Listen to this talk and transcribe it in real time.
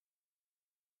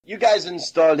You guys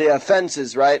install the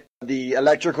fences, right? The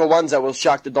electrical ones that will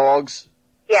shock the dogs?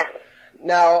 Yes.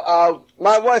 Now,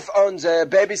 my wife owns a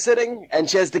babysitting, and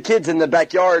she has the kids in the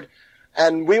backyard,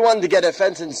 and we wanted to get a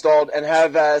fence installed and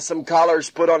have some collars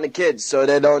put on the kids so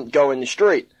they don't go in the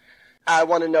street. I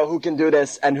want to know who can do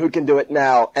this and who can do it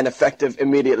now and effective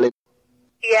immediately.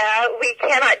 Yeah, we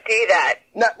cannot do that.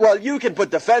 No, well, you can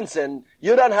put the fence in.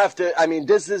 You don't have to. I mean,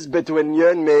 this is between you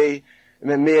and me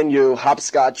and you,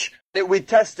 hopscotch. We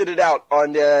tested it out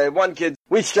on one kid.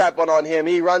 We strap one on him.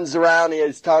 He runs around, he has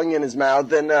his tongue in his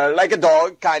mouth, and like a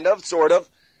dog, kind of, sort of.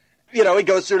 You know, he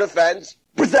goes through the fence.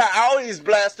 Ow, he's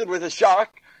blasted with a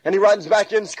shock, and he runs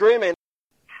back in screaming.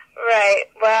 Right.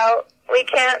 Well, we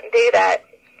can't do that.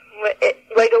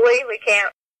 Legally, we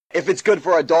can't. If it's good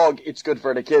for a dog, it's good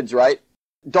for the kids, right?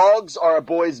 Dogs are a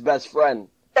boy's best friend.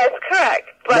 That's correct.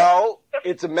 But no,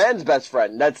 it's a man's best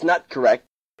friend. That's not correct.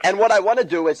 And what I want to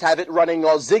do is have it running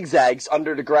all zigzags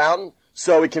under the ground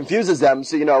so it confuses them.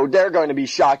 So, you know, they're going to be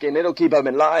shocking. It'll keep them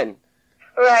in line.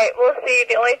 Right. We'll see.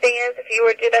 The only thing is, if you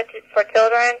were to do that for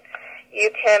children, you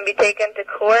can be taken to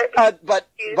court. But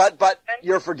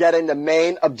you're forgetting the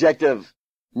main objective.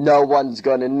 No one's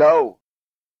going to know.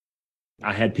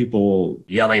 I had people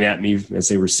yelling at me as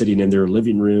they were sitting in their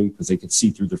living room because they could see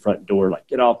through the front door, like,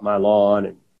 get off my lawn,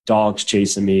 and dogs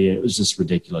chasing me. It was just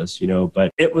ridiculous, you know,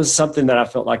 but it was something that I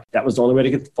felt like that was the only way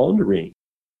to get the phone to ring.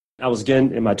 I was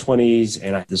again in my 20s,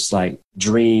 and I had this like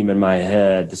dream in my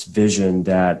head, this vision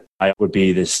that I would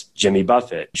be this Jimmy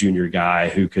Buffett junior guy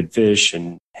who could fish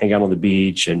and hang out on the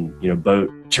beach and, you know,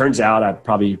 boat. Turns out I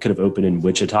probably could have opened in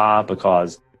Wichita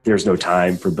because there's no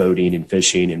time for boating and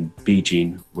fishing and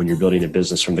beaching when you're building a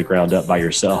business from the ground up by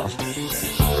yourself.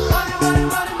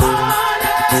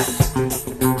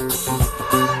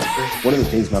 One of the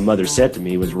things my mother said to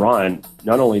me was, Ron,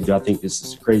 not only do I think this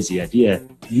is a crazy idea,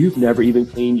 you've never even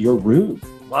cleaned your room.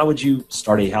 Why would you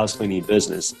start a house cleaning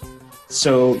business?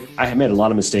 So I had made a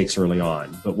lot of mistakes early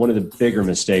on, but one of the bigger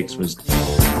mistakes was,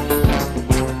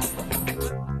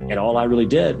 and all I really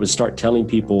did was start telling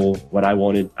people what I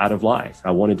wanted out of life.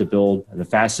 I wanted to build the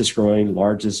fastest growing,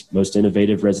 largest, most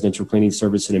innovative residential cleaning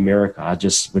service in America. I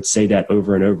just would say that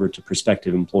over and over to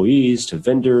prospective employees, to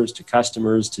vendors, to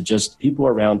customers, to just people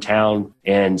around town.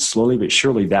 And slowly but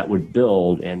surely that would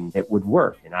build and it would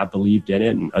work. And I believed in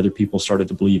it, and other people started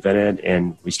to believe in it.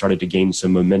 And we started to gain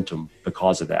some momentum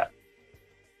because of that.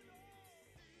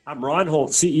 I'm Ron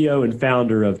Holt, CEO and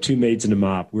founder of Two Maids and a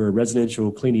Mop. We're a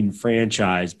residential cleaning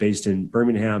franchise based in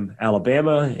Birmingham,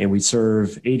 Alabama, and we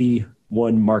serve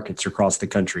 81 markets across the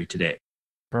country today.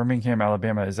 Birmingham,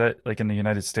 Alabama, is that like in the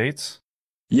United States?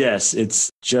 Yes,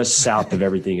 it's just south of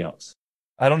everything else.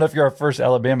 I don't know if you're our first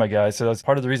Alabama guy, so that's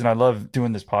part of the reason I love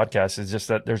doing this podcast is just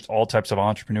that there's all types of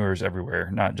entrepreneurs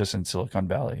everywhere, not just in Silicon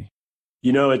Valley.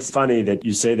 You know, it's funny that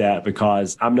you say that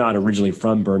because I'm not originally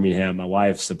from Birmingham. My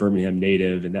wife's a Birmingham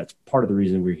native, and that's part of the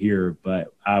reason we're here.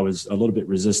 But I was a little bit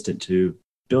resistant to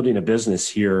building a business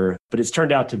here. But it's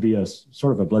turned out to be a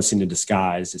sort of a blessing in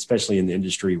disguise, especially in the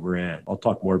industry we're in. I'll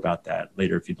talk more about that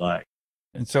later if you'd like.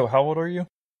 And so how old are you?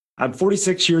 I'm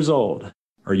 46 years old,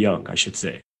 or young, I should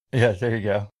say. Yeah, there you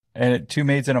go. And Two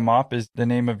Maids and a Mop is the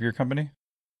name of your company?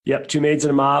 Yep, Two Maids and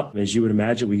a Mop. As you would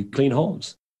imagine, we clean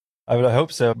homes. I would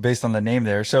hope so, based on the name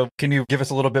there. So can you give us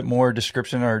a little bit more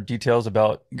description or details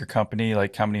about your company,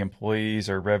 like how many employees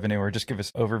or revenue, or just give us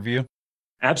an overview?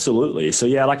 Absolutely. So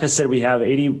yeah, like I said, we have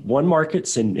 81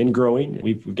 markets and growing.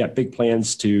 We've got big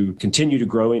plans to continue to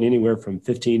grow in anywhere from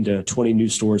 15 to 20 new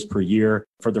stores per year.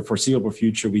 For the foreseeable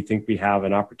future, we think we have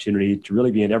an opportunity to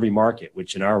really be in every market,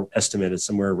 which in our estimate is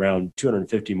somewhere around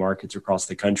 250 markets across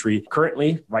the country.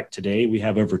 Currently, right today, we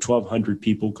have over 1,200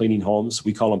 people cleaning homes.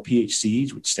 We call them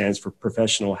PHCs, which stands for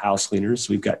Professional House Cleaners.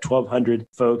 So we've got 1,200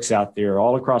 folks out there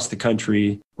all across the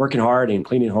country working hard and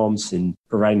cleaning homes and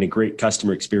providing a great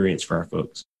customer experience for our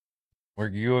folks. Were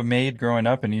you a maid growing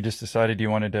up and you just decided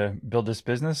you wanted to build this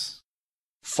business?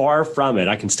 Far from it.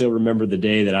 I can still remember the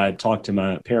day that I talked to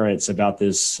my parents about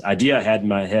this idea I had in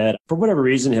my head. For whatever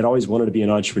reason, I had always wanted to be an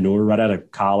entrepreneur right out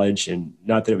of college. And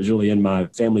not that it was really in my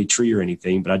family tree or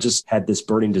anything, but I just had this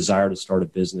burning desire to start a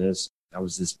business. I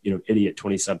was this, idiot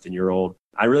 20-something-year-old.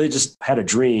 I really just had a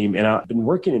dream, and I've been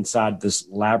working inside this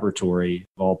laboratory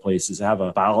of all places. I have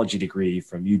a biology degree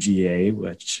from UGA,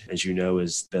 which, as you know,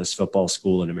 is the best football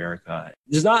school in America.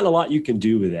 There's not a lot you can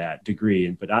do with that degree,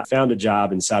 but I found a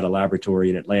job inside a laboratory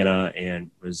in Atlanta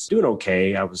and was doing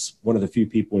okay. I was one of the few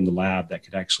people in the lab that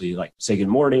could actually say good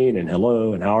morning and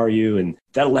hello and how are you? And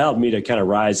that allowed me to kind of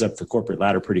rise up the corporate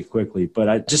ladder pretty quickly. But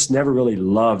I just never really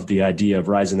loved the idea of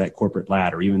rising that corporate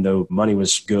ladder, even though money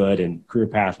was good and career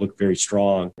path looked very strong.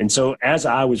 strong. And so as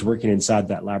I was working inside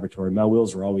that laboratory, my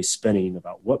wheels were always spinning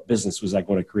about what business was I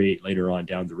going to create later on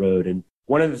down the road. And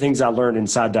one of the things I learned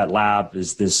inside that lab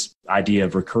is this idea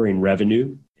of recurring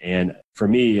revenue. And for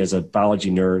me, as a biology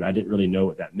nerd, I didn't really know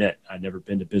what that meant. I'd never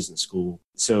been to business school.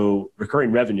 So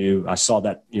recurring revenue, I saw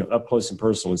that, up close and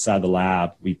personal inside the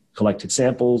lab. We collected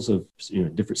samples of,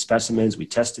 different specimens. We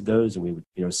tested those and we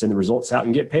would, send the results out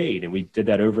and get paid. And we did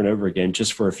that over and over again,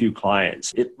 just for a few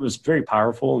clients. It was very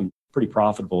powerful and pretty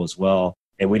profitable as well.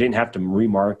 And we didn't have to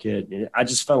remarket. And I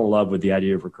just fell in love with the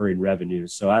idea of recurring revenue.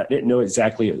 So I didn't know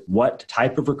exactly what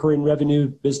type of recurring revenue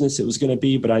business it was going to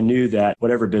be, but I knew that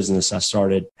whatever business I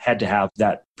started had to have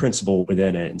that principle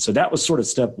within it. And so that was sort of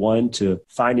step one to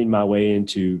finding my way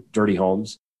into Dirty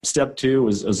Homes. Step two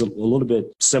was a little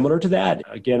bit similar to that.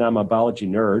 Again, I'm a biology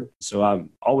nerd, so I've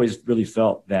always really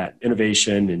felt that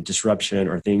innovation and disruption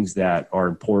are things that are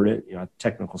important. The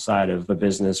technical side of a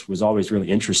business was always really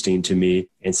interesting to me.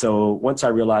 And so once I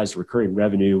realized recurring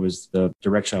revenue was the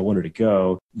direction I wanted to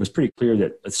go, it was pretty clear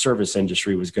that the service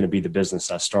industry was going to be the business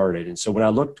I started. And so when I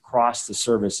looked across the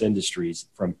service industries,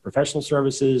 from professional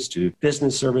services to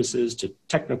business services to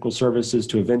technical services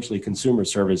to eventually consumer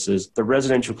services, the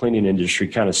residential cleaning industry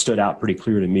kind of stood out pretty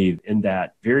clear to me in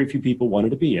that very few people wanted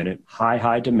to be in it.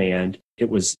 High demand. It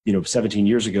was, 17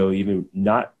 years ago, even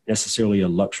not necessarily a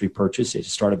luxury purchase. It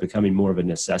started becoming more of a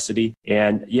necessity.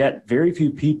 And yet very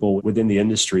few people within the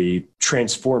industry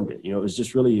transformed it. It was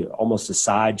just really almost a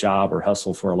side job or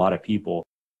hustle for a lot of people.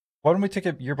 Why don't we take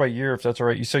it year by year, if that's all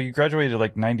right? So you graduated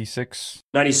like 96?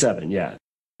 97, yeah.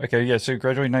 Okay, yeah. So you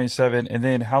graduated 97. And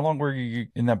then how long were you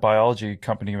in that biology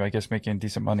company, I guess, making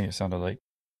decent money, it sounded like?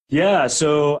 Yeah,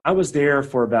 so I was there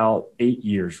for about 8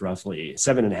 years, roughly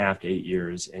 7.5 to 8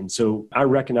 years. And so I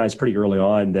recognized pretty early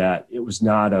on that it was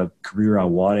not a career I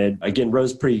wanted. Again,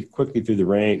 rose pretty quickly through the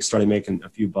ranks, started making a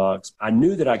few bucks. I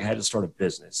knew that I had to start a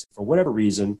business. For whatever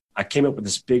reason, I came up with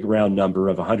this big round number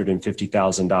of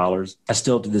 $150,000. I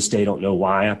still to this day don't know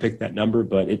why I picked that number,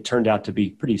 but it turned out to be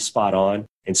pretty spot on.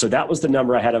 And so that was the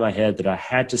number I had in my head that I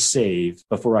had to save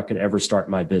before I could ever start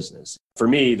my business. For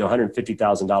me, the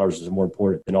 $150,000 was more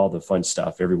important than all the fun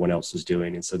stuff everyone else was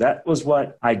doing. And so that was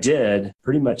what I did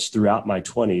pretty much throughout my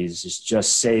 20s, is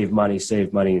just save money,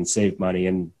 and save money.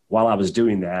 And while I was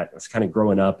doing that, I was kind of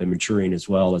growing up and maturing as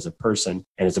well as a person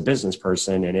and as a business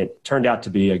person. And it turned out to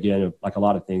be, again, like a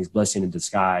lot of things, blessing in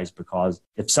disguise, because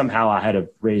if somehow I had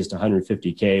raised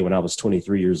 $150K when I was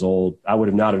 23 years old, I would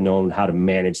have not have known how to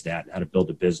manage that, how to build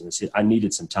a business. I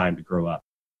needed some time to grow up.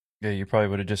 Yeah, you probably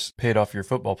would have just paid off your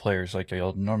football players like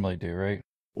y'all normally do, right?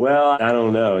 Well, I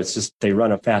don't know. It's just they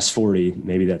run a fast 40.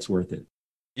 Maybe that's worth it.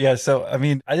 Yeah. So, I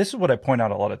mean, this is what I point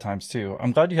out a lot of times too.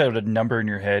 I'm glad you had a number in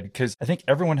your head, because I think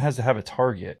everyone has to have a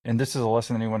target. And this is a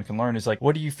lesson that anyone can learn, is like,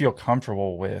 what do you feel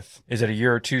comfortable with? Is it a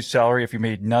year or two salary if you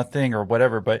made nothing or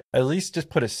whatever? But at least just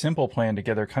put a simple plan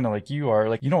together, kind of like you are.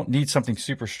 Like, you don't need something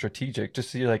super strategic.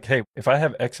 Just see like, hey, if I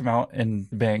have X amount in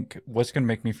the bank, what's going to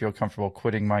make me feel comfortable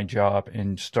quitting my job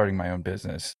and starting my own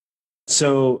business?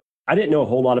 So I didn't know a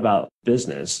whole lot about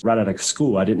business right out of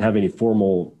school. I didn't have any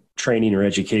formal training or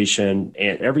education,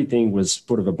 and everything was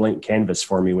sort of a blank canvas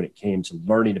for me when it came to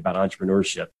learning about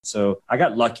entrepreneurship. So I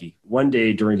got lucky. One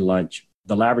day during lunch,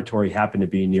 the laboratory happened to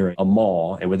be near a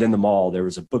mall, and within the mall, there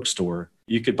was a bookstore.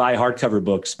 You could buy hardcover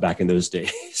books back in those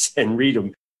days and read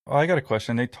them. Oh, I got a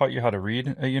question. They taught you how to read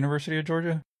at University of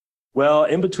Georgia? Well,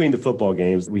 in between the football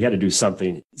games, we had to do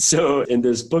something. So in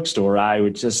this bookstore, I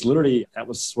would just literally, that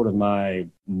was sort of my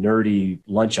nerdy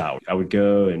lunch hour. I would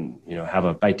go and, have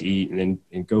a bite to eat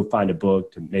and go find a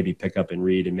book to maybe pick up and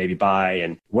read and maybe buy.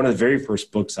 And one of the very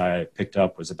first books I picked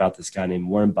up was about this guy named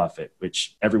Warren Buffett,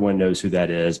 which everyone knows who that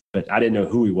is, but I didn't know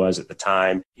who he was at the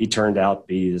time. He turned out to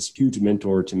be this huge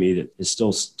mentor to me that is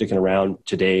still sticking around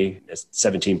today,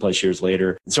 17 plus years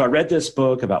later. And so I read this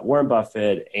book about Warren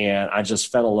Buffett, and I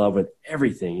just fell in love with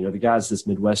everything. The guy's this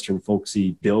Midwestern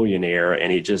folksy billionaire,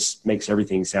 and he just makes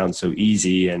everything sound so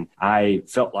easy. And I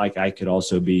felt like I could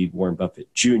also be Warren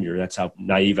Buffett Jr. That's how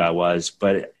naive I was,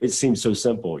 but it seemed so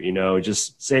simple,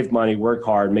 just save money, work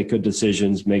hard, make good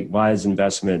decisions, make wise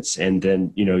investments, and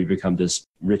then, you become this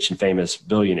rich and famous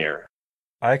billionaire.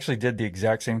 I actually did the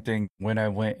exact same thing when I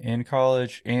went in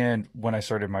college and when I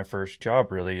started my first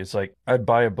job, really. It's like I'd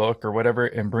buy a book or whatever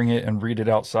and bring it and read it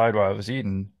outside while I was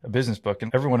eating a business book.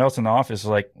 And everyone else in the office is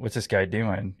like, what's this guy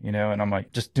doing? And I'm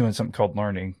like, just doing something called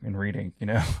learning and reading,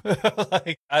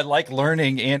 like I like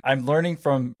learning, and I'm learning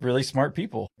from really smart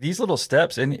people. These little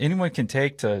steps and anyone can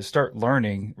take to start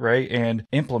learning, right? And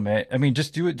implement.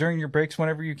 Just do it during your breaks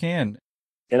whenever you can.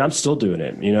 And I'm still doing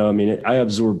it. I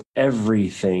absorbed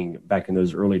everything back in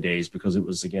those early days because it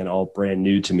was, again, all brand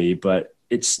new to me. But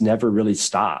it's never really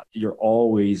stopped. You're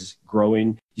always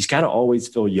growing. You kind of always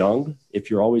feel young if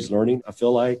you're always learning. I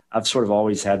feel like I've sort of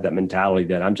always had that mentality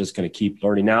that I'm just going to keep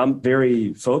learning. Now, I'm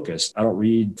very focused. I don't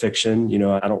read fiction.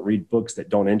 I don't read books that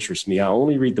don't interest me. I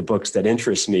only read the books that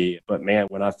interest me. But man,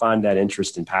 when I find that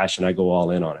interest and passion, I go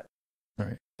all in on it. All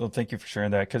right. Well, thank you for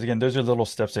sharing that. Because again, those are little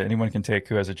steps that anyone can take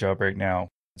who has a job right now.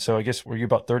 So I guess, were you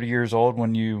about 30 years old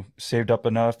when you saved up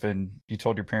enough and you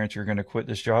told your parents you were going to quit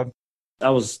this job? I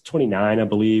was 29, I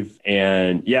believe.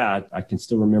 And yeah, I can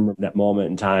still remember that moment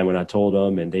in time when I told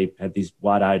them, and they had these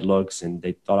wide-eyed looks and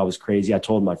they thought I was crazy. I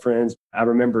told my friends. I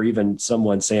remember even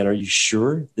someone saying, "Are you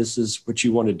sure this is what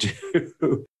you want to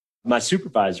do?" My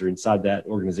supervisor inside that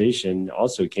organization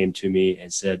also came to me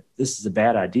and said, "This is a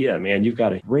bad idea, man. You've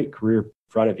got a great career in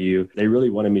front of you." They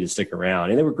really wanted me to stick around.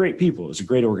 And they were great people. It was a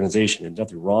great organization and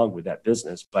nothing wrong with that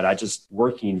business. But I just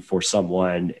working for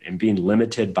someone and being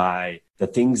limited by the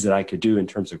things that I could do in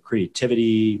terms of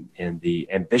creativity and the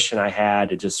ambition I had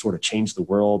to just sort of change the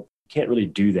world. Can't really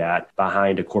do that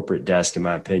behind a corporate desk, in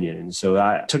my opinion. And so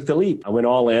I took the leap. I went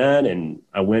all in, and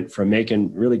I went from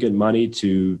making really good money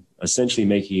to essentially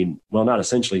making, well, not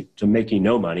essentially, to making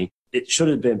no money. It should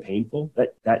have been painful.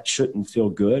 That shouldn't feel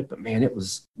good. But man, it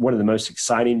was one of the most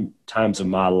exciting times of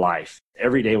my life.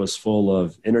 Every day was full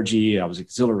of energy. I was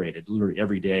exhilarated literally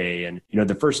every day. And,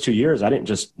 the first 2 years, I didn't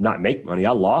just not make money.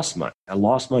 I lost money. I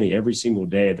lost money every single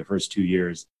day the first 2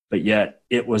 years. But yet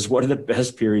it was one of the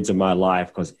best periods of my life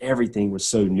because everything was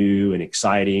so new and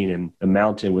exciting. And the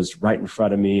mountain was right in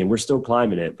front of me, and we're still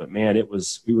climbing it. But man,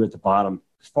 we were at the bottom,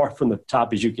 as far from the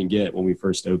top as you can get when we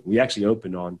first opened. We actually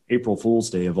opened on April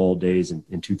Fool's Day of all days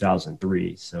in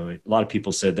 2003. So a lot of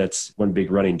people said that's one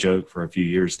big running joke for a few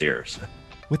years there. So.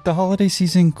 With the holiday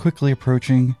season quickly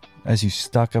approaching, as you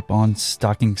stock up on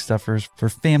stocking stuffers for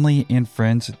family and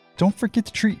friends, don't forget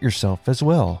to treat yourself as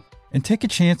well. And take a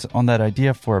chance on that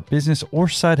idea for a business or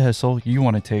side hustle you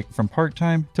want to take from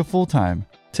part-time to full-time.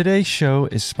 Today's show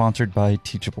is sponsored by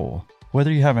Teachable.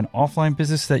 Whether you have an offline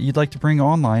business that you'd like to bring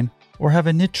online, or have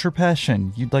a niche or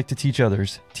passion you'd like to teach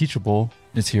others, Teachable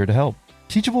is here to help.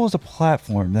 Teachable is a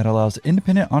platform that allows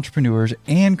independent entrepreneurs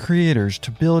and creators to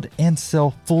build and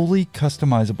sell fully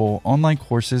customizable online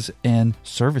courses and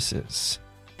services.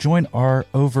 Join our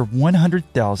over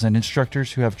 100,000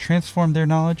 instructors who have transformed their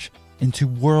knowledge into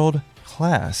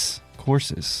world-class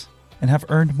courses and have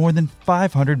earned more than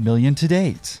 $500 million to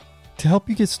date. To help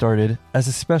you get started, as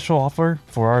a special offer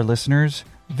for our listeners,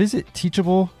 visit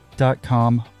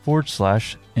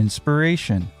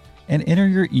teachable.com/inspiration and enter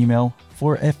your email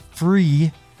for a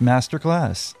free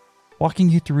masterclass, walking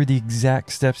you through the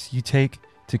exact steps you take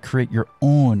to create your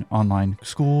own online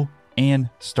school and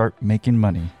start making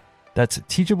money. That's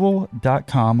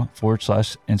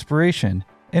teachable.com/inspiration.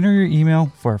 Enter your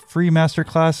email for a free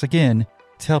masterclass again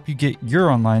to help you get your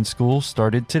online school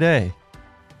started today.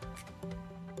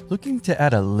 Looking to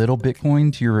add a little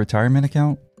Bitcoin to your retirement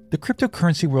account? The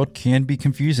cryptocurrency world can be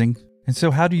confusing, and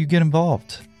so how do you get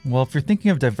involved? Well, if you're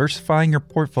thinking of diversifying your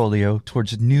portfolio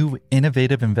towards new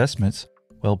innovative investments,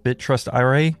 well, BitTrust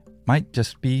IRA might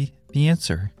just be the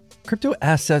answer. Crypto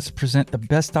assets present the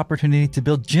best opportunity to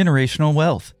build generational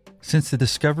wealth since the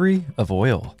discovery of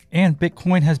oil. And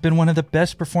Bitcoin has been one of the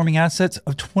best performing assets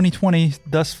of 2020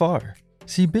 thus far.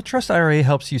 See, BitTrust IRA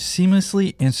helps you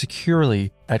seamlessly and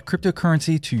securely add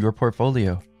cryptocurrency to your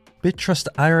portfolio. BitTrust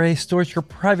IRA stores your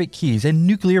private keys in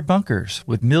nuclear bunkers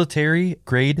with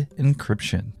military-grade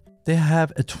encryption. They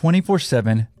have a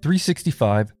 24/7,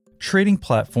 365 trading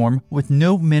platform with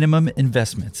no minimum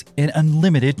investments and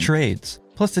unlimited trades,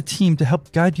 plus a team to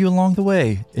help guide you along the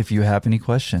way if you have any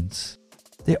questions.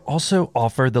 They also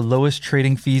offer the lowest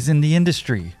trading fees in the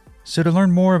industry. So to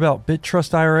learn more about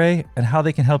BitTrust IRA and how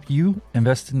they can help you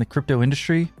invest in the crypto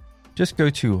industry, just go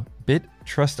to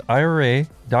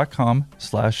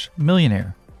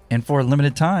bitrustira.com/millionaire. And for a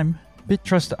limited time,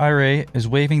 BitTrust IRA is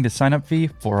waiving the sign-up fee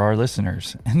for our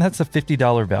listeners, and that's a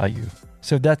 $50 value.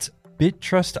 So that's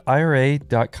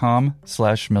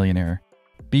bitrustira.com/millionaire.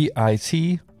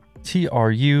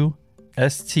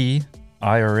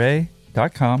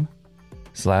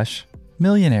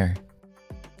 bitrustira.com/millionaire.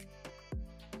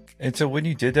 And so when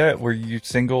you did that, were you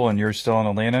single and you're still in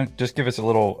Atlanta? Just give us a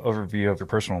little overview of your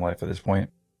personal life at this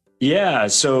point. Yeah.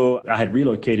 So I had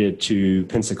relocated to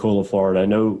Pensacola, Florida.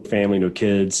 No family, no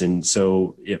kids. And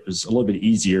so it was a little bit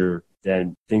easier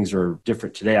then things are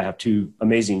different today. I have two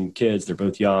amazing kids. They're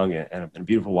both young and a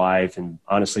beautiful wife. And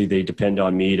honestly, they depend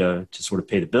on me to sort of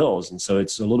pay the bills. And so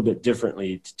it's a little bit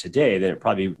differently today than it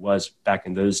probably was back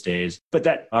in those days. But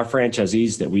that our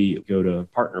franchisees that we go to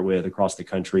partner with across the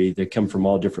country, they come from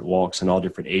all different walks and all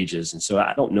different ages. And so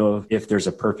I don't know if there's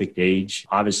a perfect age.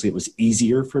 Obviously, it was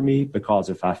easier for me because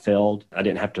if I failed, I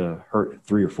didn't have to hurt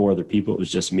 3 or 4 other people. It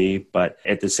was just me. But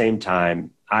at the same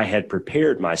time, I had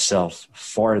prepared myself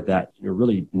for that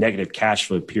really negative cash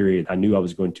flow period I knew I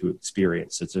was going to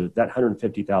experience. It's that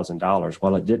 $150,000,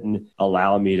 while it didn't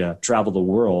allow me to travel the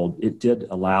world, it did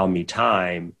allow me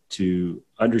time to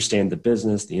understand the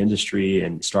business, the industry,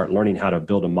 and start learning how to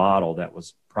build a model that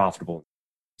was profitable.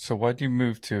 So why'd you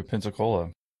move to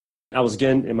Pensacola? I was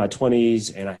again in my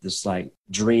 20s and I had this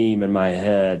dream in my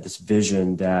head, this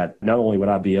vision that not only would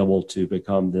I be able to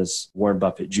become this Warren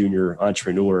Buffett Jr.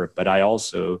 entrepreneur, but I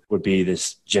also would be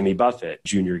this Jimmy Buffett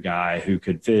Jr. guy who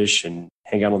could fish and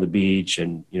hang out on the beach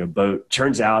and, boat.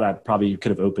 Turns out I probably could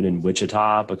have opened in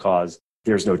Wichita because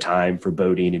there's no time for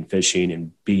boating and fishing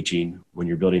and beaching when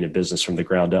you're building a business from the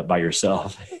ground up by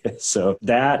yourself. So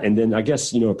that, and then I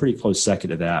guess, a pretty close second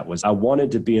to that was I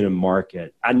wanted to be in a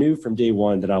market. I knew from day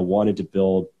one that I wanted to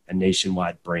build a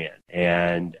nationwide brand.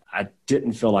 And I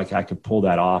didn't feel like I could pull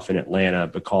that off in Atlanta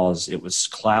because it was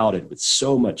clouded with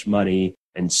so much money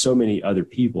and so many other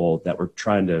people that were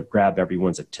trying to grab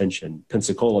everyone's attention.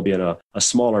 Pensacola being a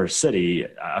smaller city,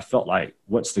 I felt like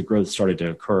once the growth started to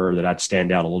occur that I'd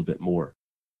stand out a little bit more.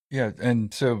 Yeah.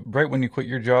 And so right when you quit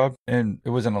your job, and it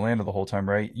was in Atlanta the whole time,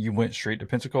 right? You went straight to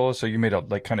Pensacola. So you made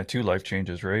kind of 2 life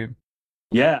changes, right?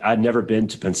 Yeah, I'd never been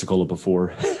to Pensacola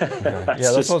before. Yeah,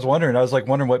 that's what I was wondering. I was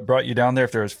wondering what brought you down there,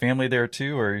 if there was family there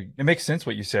too, or it makes sense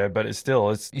what you said, but you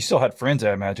still had friends,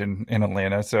 I imagine, in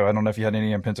Atlanta. So I don't know if you had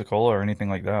any in Pensacola or anything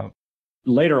like that.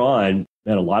 Later on,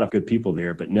 met a lot of good people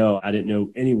there, but no, I didn't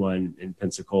know anyone in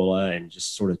Pensacola and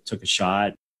just sort of took a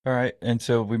shot. All right. And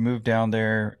so we moved down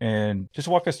there, and just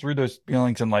walk us through those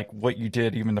feelings and what you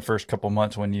did even the first couple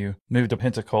months when you moved to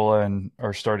Pensacola and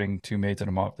are starting Two Maids and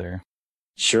a Mop there.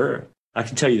 Sure. I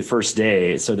can tell you the first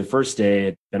day. So the first day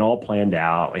had been all planned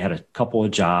out. We had a couple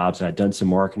of jobs. I'd done some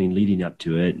marketing leading up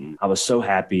to it. And I was so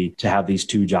happy to have these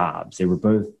 2 jobs. They were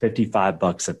both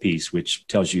 $55 a piece, which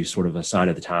tells you sort of a sign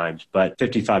of the times. But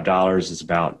 $55 is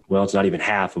about, it's not even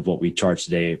half of what we charge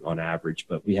today on average.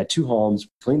 But we had 2 homes,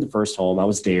 cleaned the first home. I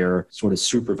was there sort of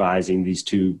supervising these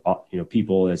 2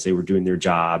 people as they were doing their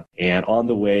job. And on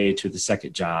the way to the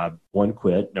second job, one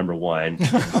quit, number one.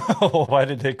 Why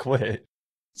did they quit?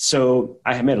 So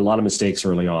I had made a lot of mistakes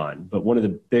early on, but one of the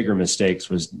bigger mistakes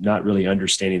was not really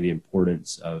understanding the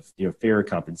importance of, fair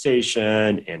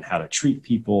compensation and how to treat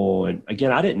people. And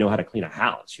again, I didn't know how to clean a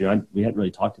house. We hadn't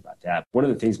really talked about that. One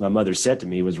of the things my mother said to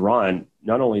me was, Ron,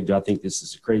 not only do I think this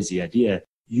is a crazy idea,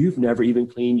 you've never even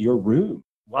cleaned your room.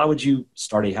 Why would you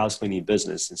start a house cleaning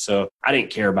business? And so I didn't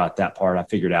care about that part. I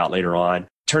figured out later on.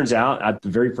 Turns out at the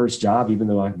very first job, even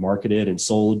though I marketed and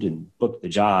sold and booked the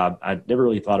job, I'd never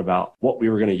really thought about what we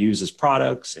were going to use as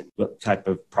products and what type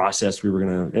of process we were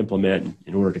going to implement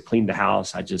in order to clean the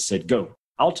house. I just said, go.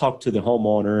 I'll talk to the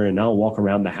homeowner and I'll walk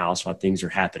around the house while things are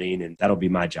happening, and that'll be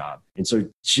my job. And so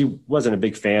she wasn't a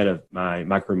big fan of my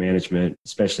micromanagement,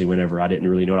 especially whenever I didn't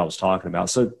really know what I was talking about.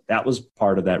 So that was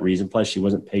part of that reason. Plus, she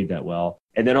wasn't paid that well.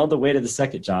 And then on the way to the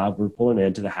second job, we're pulling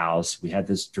into the house. We had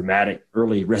this dramatic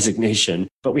early resignation,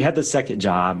 but we had the second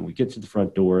job. We get to the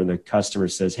front door and the customer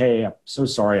says, hey, I'm so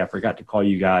sorry. I forgot to call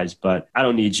you guys, but I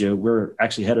don't need you. We're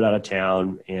actually headed out of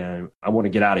town and I want to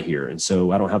get out of here. And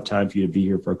so I don't have time for you to be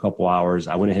here for a couple hours.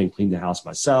 I went ahead and cleaned the house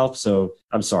myself. So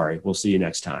I'm sorry. We'll see you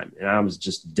next time. And I was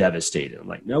just devastated. I'm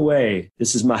like, no way.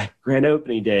 This is my grand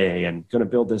opening day and going to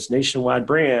build this nationwide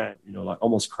brand,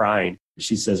 almost crying.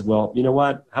 She says, well, you know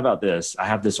what? How about this? I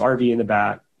have this RV in the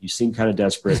back. You seem kind of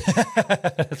desperate.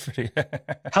 That's pretty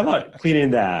How about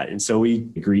cleaning that? And so we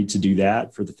agreed to do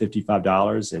that for the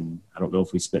 $55. And I don't know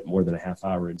if we spent more than a half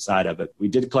hour inside of it. We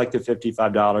did collect the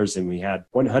 $55 and we had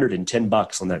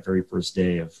 $110 on that very first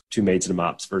day of Two Maids and a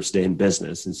Mop's first day in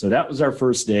business. And so that was our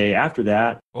first day. After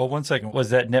that. Well, one second. Was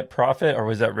that net profit or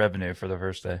was that revenue for the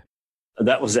first day?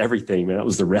 That was everything, man. That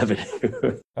was the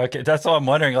revenue. Okay, that's all I'm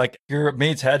wondering. Your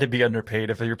mates had to be underpaid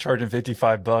if you're charging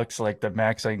 $55, the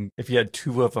maxing. If you had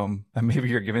 2 of them, and maybe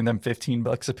you're giving them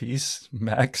 $15 a piece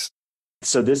max.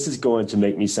 So this is going to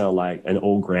make me sound like an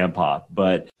old grandpa,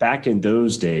 but back in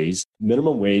those days,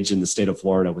 minimum wage in the state of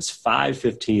Florida was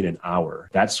 $5.15 an hour.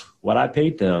 That's what I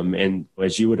paid them. And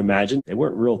as you would imagine, they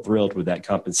weren't real thrilled with that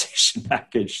compensation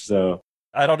package. So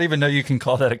I don't even know you can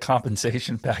call that a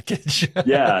compensation package.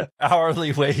 Yeah.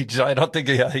 Hourly wage. I don't think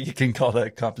you can call that a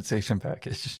compensation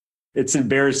package. It's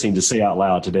embarrassing to say out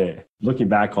loud today. Looking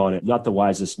back on it, not the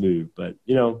wisest move, but,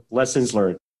 lessons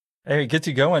learned. Hey, it gets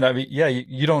you going. I mean, yeah,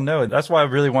 you don't know. That's why I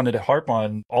really wanted to harp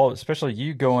on especially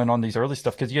you going on these early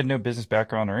stuff because you had no business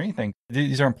background or anything.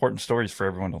 These are important stories for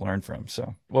everyone to learn from.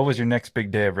 So what was your next big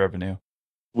day of revenue?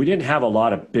 We didn't have a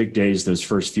lot of big days those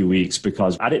first few weeks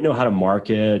because I didn't know how to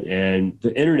market, and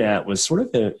the internet was sort of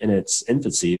in its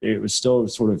infancy. It was still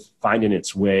sort of finding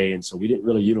its way. And so we didn't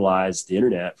really utilize the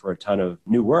internet for a ton of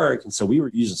new work. And so we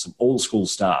were using some old school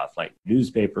stuff like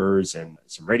newspapers and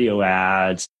some radio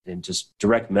ads and just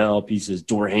direct mail pieces,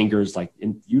 door hangers.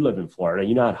 You live in Florida,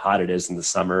 you know how hot it is in the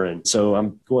summer. And so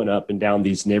I'm going up and down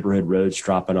these neighborhood roads,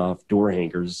 dropping off door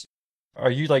hangers. Are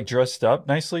you dressed up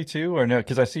nicely too, or no?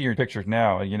 Because I see your pictures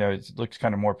now, it looks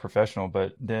kind of more professional,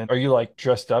 but then are you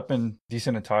dressed up in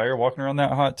decent attire walking around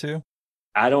that hot too?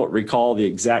 I don't recall the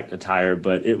exact attire,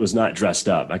 but it was not dressed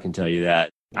up. I can tell you that.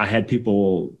 I had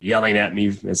people yelling at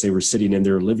me as they were sitting in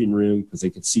their living room because they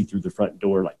could see through the front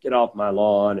door, get off my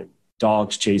lawn, and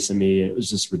dogs chasing me. It was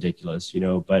just ridiculous,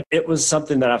 but it was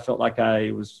something that I felt like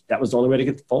that was the only way to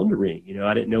get the phone to ring.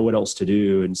 I didn't know what else to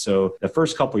do. And so the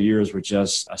first couple of years were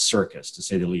just a circus, to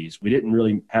say the least. We didn't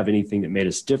really have anything that made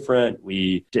us different.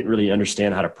 We didn't really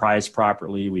understand how to price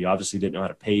properly. We obviously didn't know how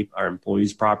to pay our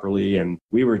employees properly. And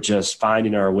we were just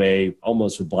finding our way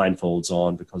almost with blindfolds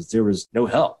on because there was no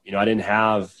help. I didn't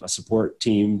have a support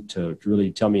team to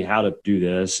really tell me how to do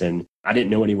this. And I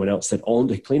didn't know anyone else that owned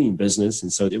a cleaning business.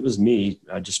 And so it was me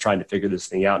just trying to figure this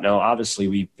thing out. Now, obviously,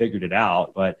 we figured it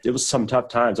out, but it was some tough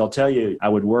times. I'll tell you, I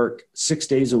would work 6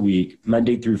 days a week,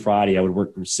 Monday through Friday. I would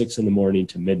work from 6 a.m.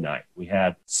 to midnight. We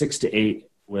had 6 to 8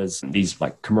 was these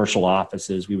commercial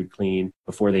offices we would clean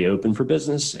before they opened for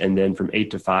business. And then from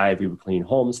 8 to 5, we would clean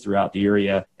homes throughout the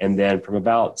area. And then from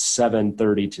about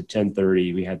 7:30 to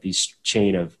 10:30, we had these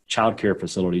chain of childcare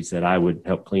facilities that I would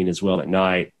help clean as well at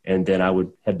night. And then I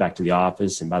would head back to the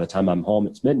office. And by the time I'm home,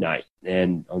 it's midnight.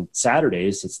 And on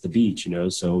Saturdays, it's the beach,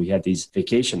 so we had these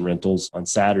vacation rentals on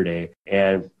Saturday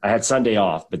and I had Sunday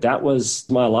off, but that was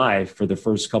my life for the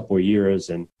first couple of years.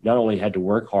 And not only had to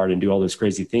work hard and do all those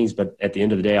crazy things, but at the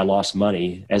end of the day, I lost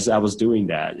money as I was doing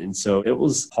that. And so it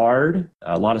was hard,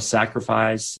 a lot of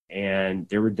sacrifice. And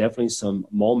there were definitely some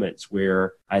moments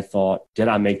where I thought, did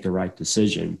I make the right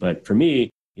decision? But for me,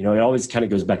 it always kind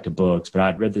of goes back to books, but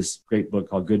I'd read this great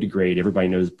book called Good to Great. Everybody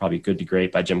knows probably Good to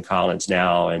Great by Jim Collins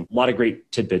now, and a lot of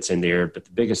great tidbits in there. But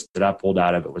the biggest that I pulled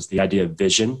out of it was the idea of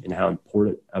vision and how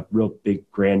important a real big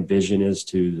grand vision is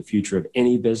to the future of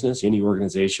any business, any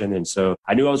organization. And so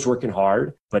I knew I was working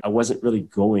hard, but I wasn't really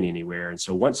going anywhere. And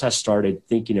so once I started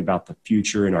thinking about the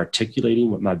future and articulating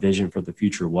what my vision for the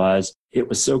future was, it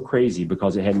was so crazy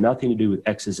because it had nothing to do with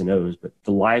X's and O's, but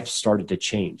the life started to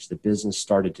change. The business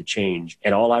started to change.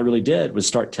 And all I really did was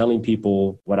start telling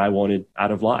people what I wanted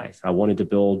out of life. I wanted to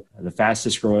build the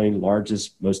fastest growing,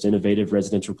 largest, most innovative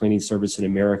residential cleaning service in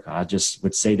America. I just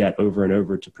would say that over and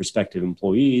over to prospective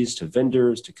employees, to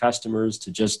vendors, to customers,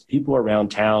 to just people around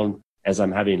town as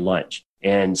I'm having lunch.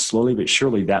 And slowly but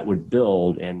surely that would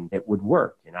build and it would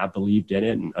work. And I believed in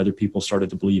it and other people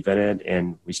started to believe in it.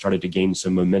 And we started to gain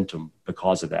some momentum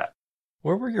because of that.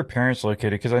 Where were your parents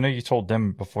located? Because I know you told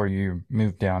them before you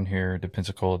moved down here to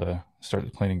Pensacola to start the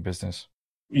cleaning business.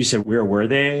 You said, where were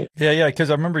they? Yeah.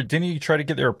 Because I remember, didn't you try to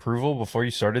get their approval before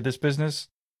you started this business?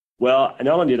 Well,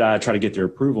 not only did I try to get their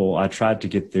approval, I tried to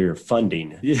get their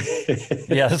funding.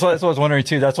 Yeah, that's what I was wondering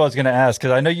too. That's what I was going to ask,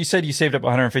 because I know you said you saved up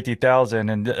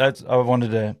 $150,000, and I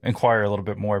wanted to inquire a little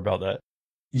bit more about that.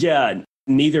 Yeah,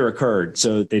 neither occurred.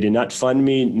 So they did not fund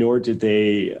me, nor did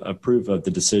they approve of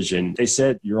the decision. They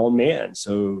said, "Your own man,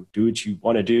 so do what you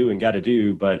want to do and got to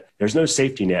do." But there's no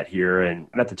safety net here. And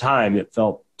at the time, it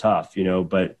felt tough,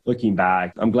 but looking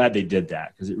back, I'm glad they did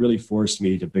that because it really forced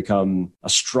me to become a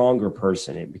stronger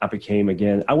person. I became,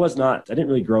 again, I didn't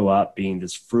really grow up being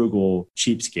this frugal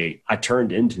cheapskate. I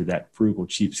turned into that frugal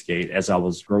cheapskate as I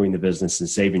was growing the business and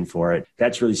saving for it.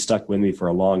 That's really stuck with me for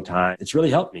a long time. It's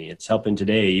really helped me. It's helping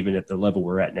today, even at the level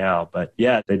we're at now. But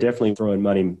yeah, they definitely throwing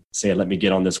money, saying, "Let me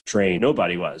get on this train."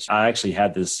 Nobody was. I actually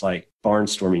had this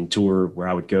barnstorming tour where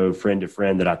I would go friend to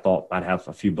friend that I thought might have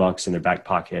a few bucks in their back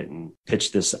pocket and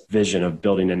pitch this vision of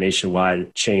building a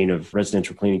nationwide chain of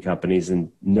residential cleaning companies.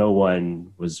 And no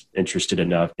one was interested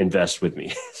enough to invest with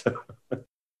me.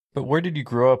 But where did you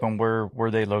grow up and where were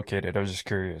they located? I was just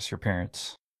curious, your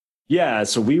parents. Yeah,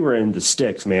 so we were in the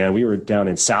sticks, man. We were down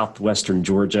in southwestern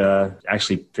Georgia,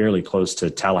 actually fairly close to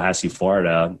Tallahassee,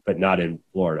 Florida, but not in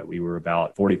Florida. We were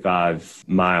about 45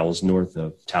 miles north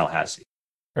of Tallahassee.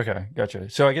 Okay, gotcha.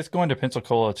 So I guess going to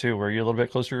Pensacola too, were you a little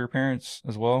bit closer to your parents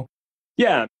as well?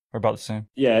 Yeah, Or about the same?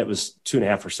 Yeah, it was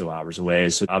 2.5 or so hours away.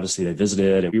 So obviously they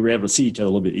visited and we were able to see each other a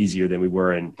little bit easier than we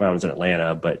were when I was in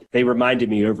Atlanta. But they reminded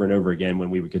me over and over again when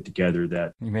we would get together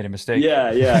that you made a mistake.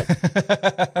 Yeah.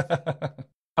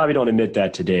 Probably don't admit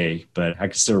that today, but I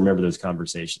can still remember those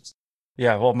conversations.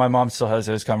 Yeah, well, my mom still has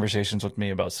those conversations with me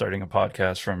about starting a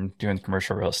podcast from doing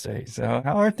commercial real estate. So,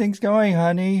 how are things going,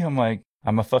 honey? I'm like,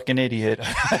 I'm a fucking idiot.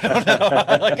 I don't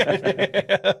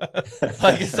know.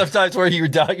 like sometimes where you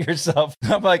doubt yourself.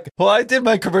 I'm like, well, I did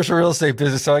my commercial real estate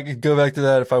business, so I could go back to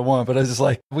that if I want. But I was just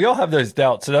like, we all have those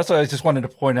doubts. So that's what I just wanted to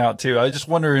point out too. I was just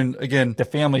wondering, again, the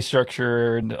family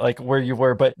structure and like where you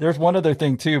were. But there's one other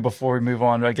thing too, before we move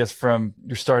on, I guess, from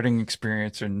your starting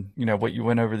experience and, you know, what you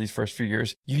went over these first few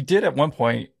years. You did at one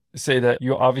point say that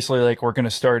you obviously like we're going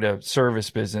to start a service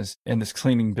business and this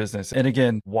cleaning business. And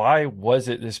again, why was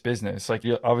it this business? Like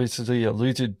you obviously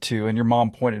alluded to, and your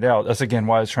mom pointed out, that's again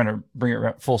why I was trying to bring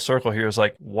it full circle here. Is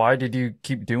like, why did you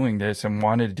keep doing this and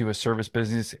wanted to do a service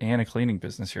business and a cleaning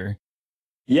business here?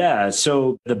 Yeah.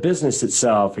 So the business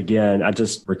itself, again,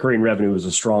 recurring revenue was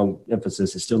a strong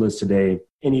emphasis. It still is today.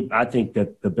 I think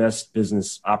that the best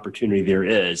business opportunity there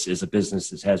is a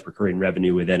business that has recurring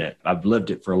revenue within it. I've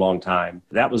lived it for a long time.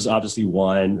 That was obviously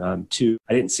one. Two,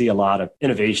 I didn't see a lot of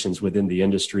innovations within the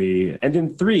industry. And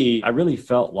then three, I really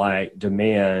felt like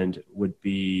demand would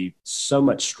be so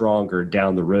much stronger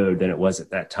down the road than it was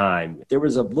at that time. There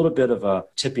was a little bit of a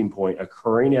tipping point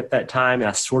occurring at that time.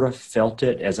 I sort of felt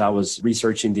it as I was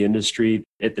researching the industry.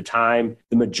 At the time,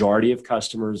 the majority of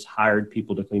customers hired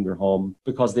people to clean their home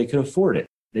because they could afford it.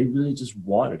 They really just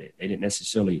wanted it. They didn't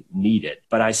necessarily need it.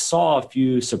 But I saw a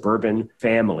few suburban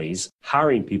families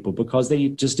hiring people because they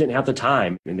just didn't have the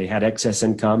time and they had excess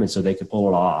income and so they could pull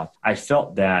it off. I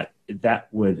felt that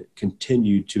would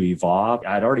continue to evolve.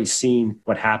 I'd already seen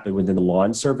what happened within the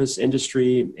lawn service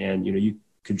industry. And, you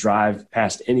could drive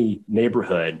past any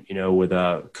neighborhood, with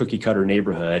a cookie cutter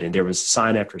neighborhood, and there was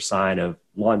sign after sign of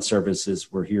lawn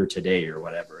services were here today or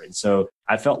whatever. And so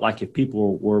I felt like if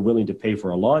people were willing to pay for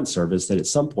a lawn service, that at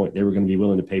some point they were going to be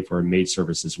willing to pay for a maid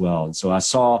service as well. And so I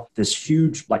saw this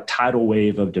huge tidal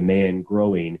wave of demand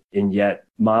growing, and yet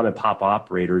mom and pop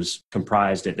operators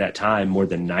comprised at that time more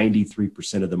than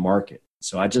 93% of the market.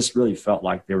 So I just really felt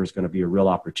like there was going to be a real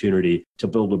opportunity to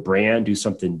build a brand, do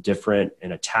something different,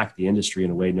 and attack the industry in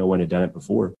a way no one had done it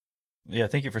before. Yeah,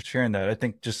 thank you for sharing that. I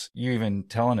think just you even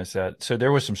telling us that. So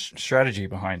there was some strategy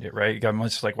behind it, right? You got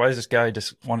much like, why does this guy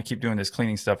just want to keep doing this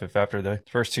cleaning stuff if after the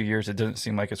first 2 years it doesn't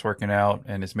seem like it's working out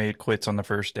and his maid quits on the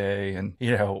first day and,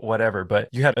 whatever. But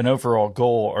you had an overall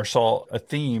goal or saw a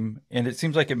theme, and it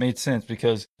seems like it made sense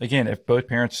because, again, if both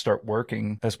parents start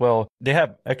working as well, they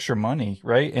have extra money,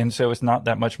 right? And so it's not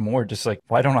that much more. Just like,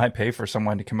 why don't I pay for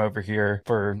someone to come over here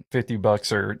for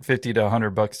 $50 or $50 to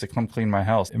 $100 to come clean my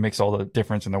house? It makes all the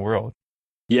difference in the world.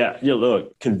 Yeah,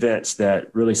 look, convinced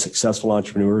that really successful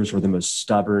entrepreneurs were the most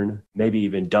stubborn, maybe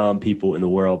even dumb people in the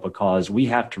world, because we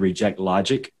have to reject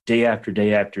logic day after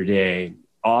day after day.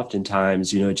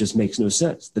 Oftentimes, it just makes no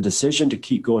sense. The decision to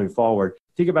keep going forward,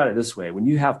 think about it this way. When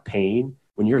you have pain,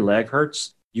 when your leg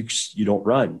hurts, you don't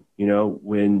run.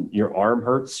 When your arm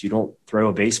hurts, you don't throw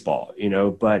a baseball,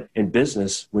 but in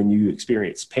business, when you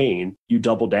experience pain, you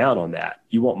double down on that.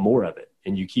 You want more of it.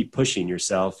 And you keep pushing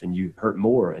yourself and you hurt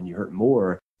more and you hurt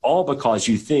more, all because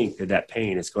you think that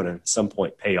pain is going to at some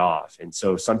point pay off. And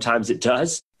so sometimes it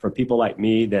does. For people like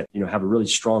me that, have a really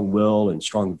strong will and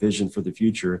strong vision for the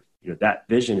future, that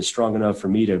vision is strong enough for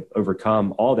me to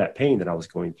overcome all that pain that I was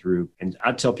going through. And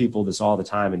I tell people this all the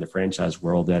time in the franchise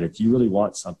world, that if you really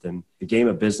want something, the game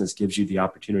of business gives you the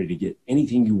opportunity to get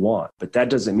anything you want. But that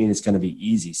doesn't mean it's going to be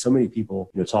easy. So many people,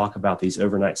 talk about these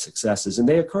overnight successes, and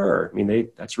they occur.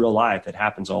 That's real life. That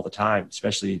happens all the time,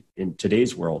 especially in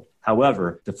today's world.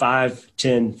 However, the 5,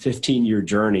 10, 15-year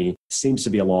journey seems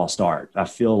to be a lost art. I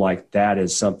feel like that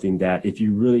is something that if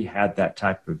you really had that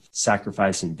type of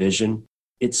sacrifice and vision,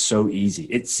 it's so easy.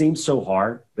 It seems so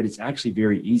hard, but it's actually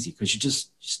very easy because you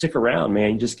just stick around,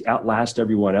 man. You just outlast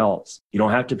everyone else. You don't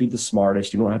have to be the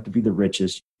smartest. You don't have to be the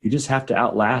richest. You just have to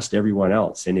outlast everyone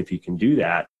else. And if you can do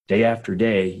that day after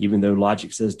day, even though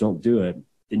logic says don't do it,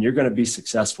 then you're going to be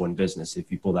successful in business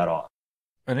if you pull that off.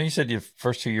 I know you said your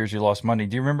first 2 years you lost money.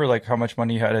 Do you remember how much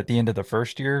money you had at the end of the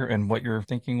first year and what your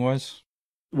thinking was?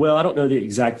 Well, I don't know the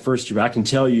exact first year, but I can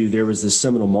tell you there was this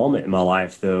seminal moment in my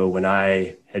life, though, when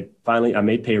I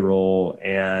made payroll.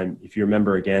 And if you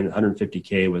remember, again,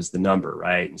 150K was the number,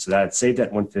 right? And so I'd saved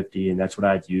that 150, and that's what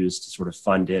I'd used to sort of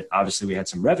fund it. Obviously, we had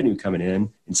some revenue coming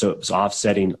in, and so it was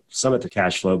offsetting some of the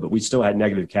cash flow, but we still had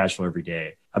negative cash flow every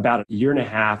day. About a year and a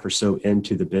half or so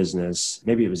into the business,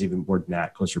 maybe it was even more than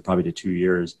that, closer probably to 2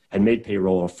 years, I made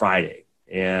payroll on Friday.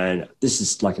 And this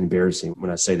is like embarrassing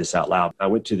when I say this out loud. I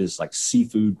went to this like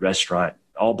seafood restaurant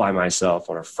all by myself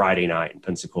on a Friday night in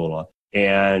Pensacola.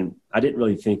 And I didn't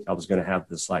really think I was going to have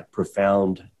this like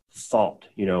profound thought,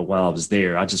 while I was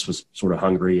there. I just was sort of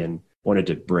hungry and wanted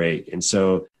to break. And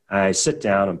so I sit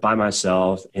down and by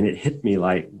myself, and it hit me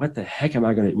like, what the heck am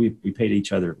I going to, we paid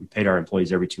each other, we paid our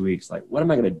employees every 2 weeks. Like, what am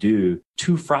I going to do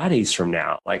 2 Fridays from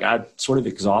now? Like, I sort of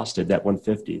exhausted that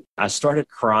 150. I started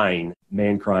crying,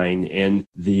 and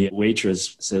the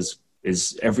waitress says,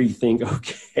 "Is everything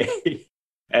okay?"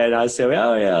 And I said,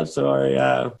 "Oh yeah, I'm sorry.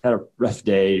 I had a rough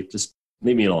day. Just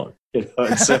leave me alone." And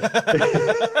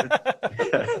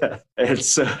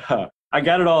so I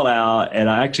got it all out, and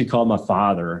I actually called my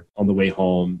father on the way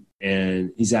home,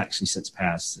 and he's actually since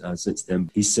passed since then.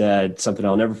 He said something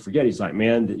I'll never forget. He's like,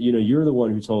 "Man, you're the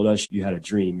one who told us you had a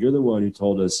dream. You're the one who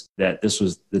told us that this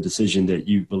was the decision that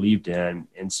you believed in.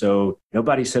 And so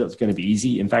nobody said it was going to be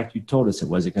easy. In fact, you told us it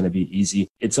wasn't going to be easy.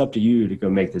 It's up to you to go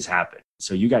make this happen.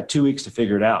 So you got 2 weeks to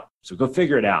figure it out. So go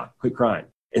figure it out. Quit crying."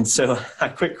 And so I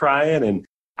quit crying, and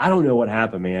I don't know what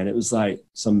happened, man. It was like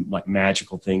some like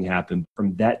magical thing happened.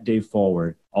 From that day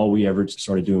forward, all we ever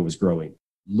started doing was growing.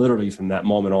 Literally from that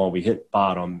moment on, we hit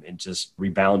bottom and just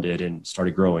rebounded and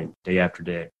started growing day after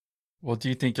day. Well, do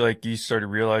you think like you started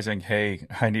realizing, hey,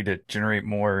 I need to generate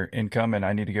more income and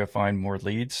I need to go find more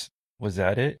leads? Was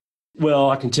that it? Well,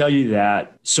 I can tell you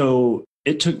that. So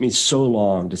it took me so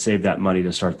long to save that money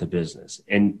to start the business.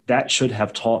 And that should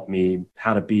have taught me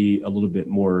how to be a little bit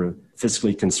more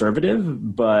fiscally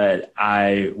conservative, but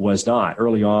I was not.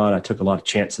 Early on, I took a lot of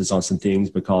chances on some things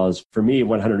because for me,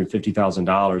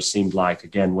 $150,000 seemed like,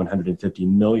 again, $150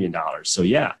 million. So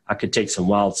yeah, I could take some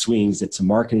wild swings at some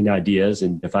marketing ideas.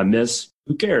 And if I miss,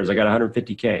 who cares? I got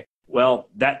 150K. Well,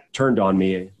 that turned on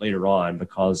me later on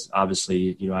because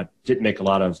obviously, I didn't make a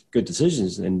lot of good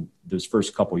decisions in those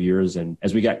first couple of years. And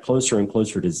as we got closer and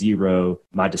closer to zero,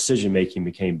 my decision-making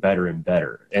became better and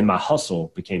better. And my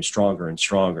hustle became stronger and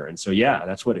stronger. And so, yeah,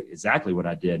 that's exactly what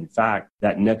I did. In fact,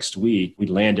 that next week, we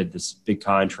landed this big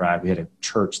contract. We had a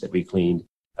church that we cleaned.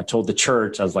 I told the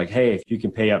church, I was like, "Hey, if you can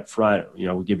pay up front,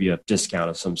 we'll give you a discount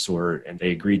of some sort." And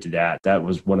they agreed to that. That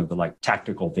was one of the like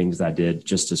tactical things I did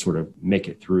just to sort of make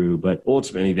it through. But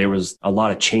ultimately, there was a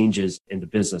lot of changes in the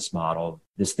business model.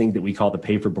 This thing that we call the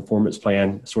pay for performance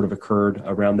plan sort of occurred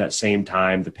around that same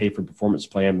time. The pay for performance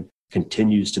plan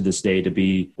continues to this day to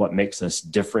be what makes us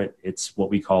different. It's what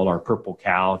we call our purple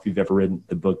cow. If you've ever read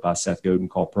the book by Seth Godin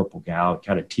called Purple Cow, it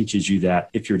kind of teaches you that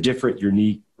if you're different,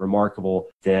 unique, remarkable,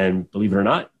 then believe it or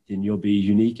not, then you'll be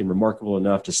unique and remarkable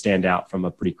enough to stand out from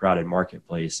a pretty crowded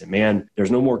marketplace. And man,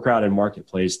 there's no more crowded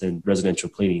marketplace than residential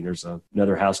cleaning. There's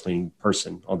another house cleaning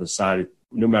person on the side.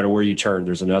 No matter where you turn,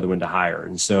 there's another one to hire.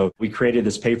 And so we created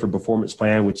this pay for performance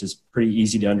plan, which is pretty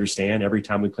easy to understand. Every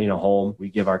time we clean a home, we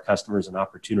give our customers an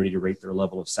opportunity to rate their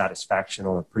level of satisfaction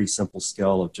on a pretty simple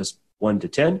scale of just 1 to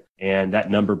 10. And that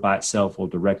number by itself will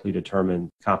directly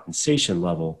determine compensation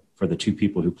level for the 2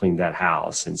 people who cleaned that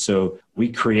house. And so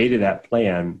we created that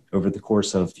plan over the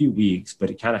course of a few weeks, but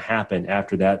it kind of happened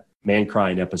after that man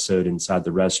crying episode inside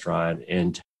the restaurant.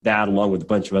 And that, along with a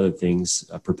bunch of other things,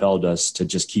 propelled us to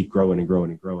just keep growing and growing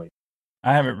and growing.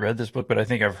 I haven't read this book, but I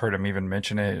think I've heard him even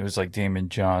mention it. It was like Daymond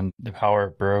John, The Power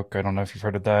of Broke. I don't know if you've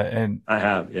heard of that. And I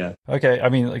have, yeah. Okay. I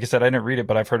mean, like I said, I didn't read it,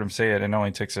 but I've heard him say it, and it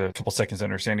only takes a couple seconds to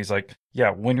understand. He's like,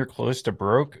 yeah, when you're close to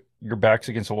broke, your back's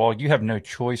against the wall, you have no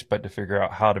choice but to figure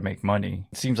out how to make money.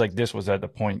 It seems like this was at the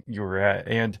point you were at.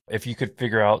 And if you could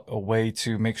figure out a way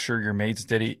to make sure your mates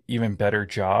did an even better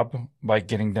job by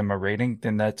getting them a rating,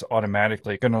 then that's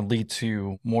automatically going to lead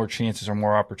to more chances or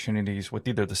more opportunities with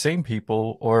either the same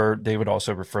people, or they would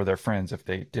also refer their friends if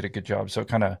they did a good job. So it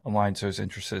kind of aligns those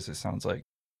interests, it sounds like.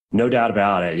 No doubt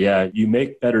about it. Yeah. You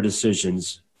make better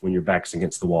decisions when your back's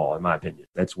against the wall, in my opinion.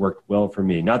 That's worked well for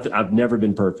me. Not that I've never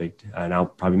been perfect, and I'll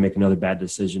probably make another bad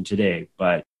decision today,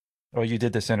 but... Well, you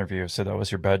did this interview, so that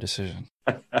was your bad decision.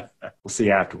 We'll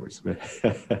see afterwards.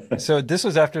 So this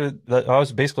was after, I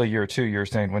was basically a year or 2, you were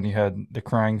saying, when you had the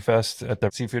crying fest at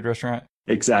the seafood restaurant?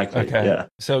 Exactly. Okay. Yeah.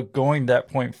 So going that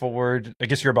point forward, I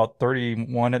guess you're about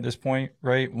 31 at this point,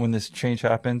 right? When this change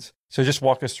happens. So just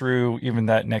walk us through even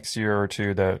that next year or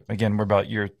 2 that, again, we're about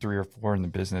year 3 or 4 in the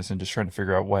business and just trying to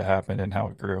figure out what happened and how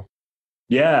it grew.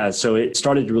 Yeah, so it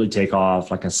started to really take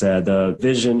off. Like I said, the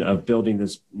vision of building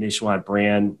this nationwide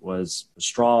brand was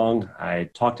strong. I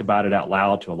talked about it out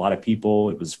loud to a lot of people.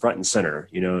 It was front and center.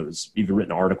 It was even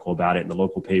written an article about it in the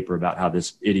local paper about how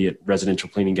this idiot residential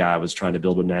cleaning guy was trying to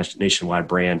build a nationwide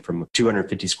brand from a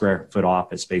 250 square foot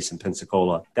office space in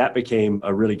Pensacola. That became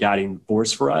a really guiding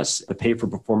force for us. The pay for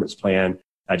performance plan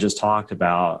I just talked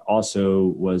about also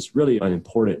was really an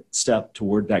important step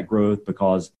toward that growth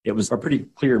because it was a pretty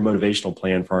clear motivational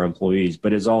plan for our employees,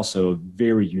 but it's also a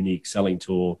very unique selling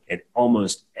tool. And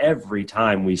almost every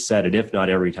time we said it, if not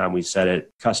every time we said it,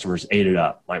 customers ate it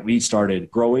up. Like we started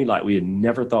growing like we had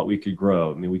never thought we could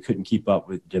grow. I mean, we couldn't keep up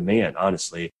with demand,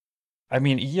 honestly. I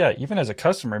mean, yeah, even as a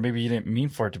customer, maybe you didn't mean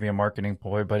for it to be a marketing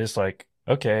ploy, but it's like,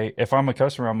 okay, if I'm a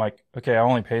customer, I'm like, okay, I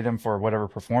only pay them for whatever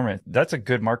performance. That's a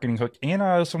good marketing hook. And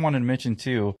I also wanted to mention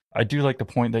too, I do like the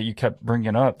point that you kept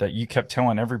bringing up, that you kept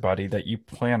telling everybody that you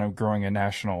plan on growing a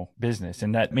national business,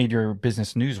 and that made your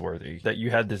business newsworthy, that you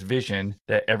had this vision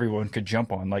that everyone could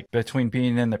jump on. Like between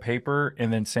being in the paper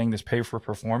and then saying this pay for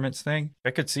performance thing,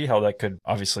 I could see how that could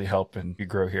obviously help and you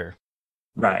grow here.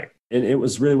 Right. And it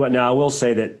was really now I will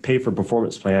say that pay for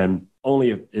performance plan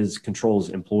only controls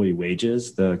employee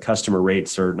wages. The customer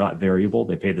rates are not variable.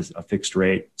 They pay a fixed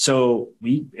rate. So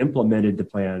we implemented the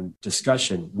plan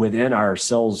discussion within our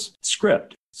sales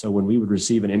script. So when we would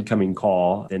receive an incoming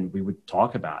call, then we would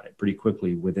talk about it pretty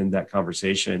quickly within that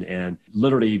conversation. And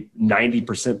literally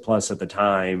 90% plus at the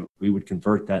time, we would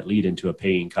convert that lead into a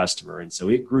paying customer. And so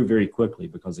it grew very quickly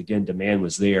because, again, demand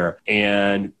was there.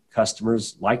 And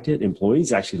customers liked it.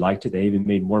 Employees actually liked it. They even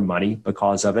made more money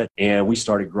because of it. And we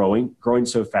started growing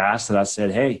so fast that I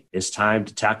said, hey, it's time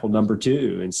to tackle number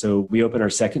 2. And so we opened our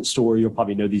second store. You'll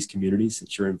probably know these communities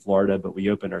since you're in Florida, but we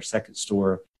opened our second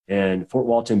store in Fort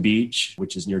Walton Beach,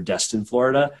 which is near Destin,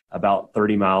 Florida, about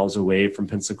 30 miles away from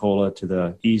Pensacola to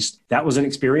the east. That was an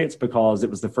experience because it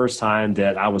was the first time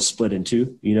that I was split in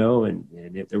two,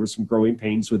 and there were some growing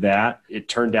pains with that. It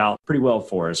turned out pretty well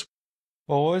for us.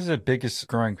 Well, what was the biggest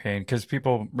growing pain? Because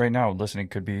people right now listening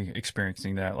could be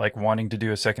experiencing that, like wanting to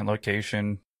do a second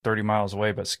location 30 miles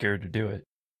away, but scared to do it.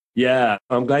 Yeah,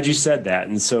 I'm glad you said that.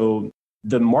 And so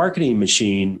the marketing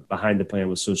machine behind the plan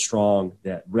was so strong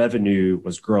that revenue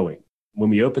was growing. When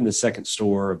we opened the second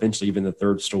store, eventually even the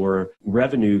third store,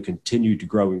 revenue continued to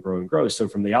grow and grow and grow. So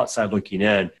from the outside looking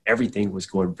in, everything was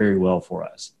going very well for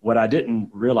us. What I didn't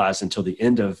realize until the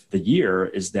end of the year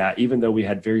is that even though we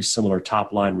had very similar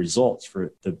top line results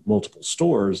for the multiple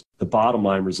stores, the bottom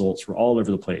line results were all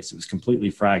over the place. It was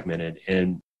completely fragmented.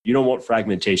 And you don't want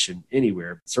fragmentation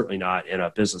anywhere, certainly not in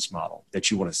a business model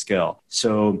that you want to scale.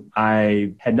 So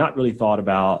I had not really thought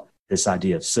about this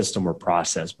idea of system or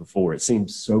process before. It seemed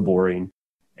so boring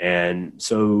and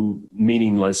so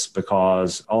meaningless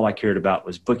because all I cared about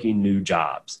was booking new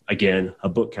jobs. Again, a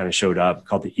book kind of showed up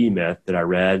called The E-Myth that I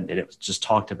read, and it was just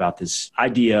talked about this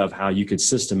idea of how you could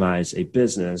systemize a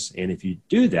business. And if you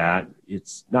do that,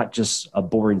 it's not just a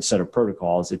boring set of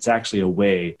protocols. It's actually a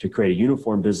way to create a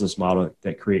uniform business model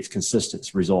that creates consistent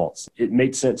results. It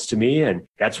made sense to me, and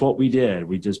that's what we did.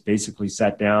 We just basically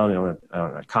sat down on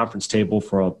a conference table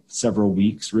for several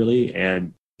weeks, really,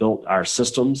 and built our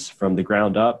systems from the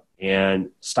ground up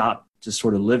and stopped just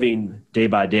sort of living day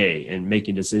by day and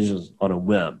making decisions on a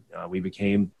whim. We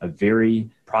became a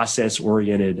very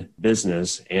process-oriented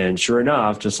business. And sure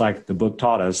enough, just like the book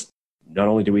taught us, not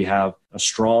only do we have a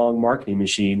strong marketing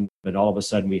machine, but all of a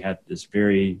sudden we had this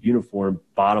very uniform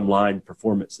bottom line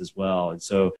performance as well. And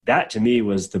so that to me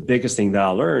was the biggest thing that I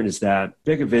learned, is that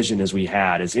big a vision as we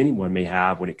had, as anyone may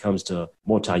have when it comes to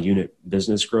multi-unit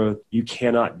business growth, you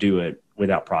cannot do it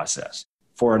without process.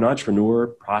 For an entrepreneur,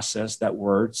 process, that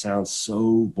word sounds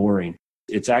so boring.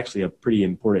 It's actually a pretty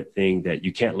important thing that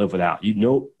you can't live without.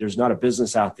 There's not a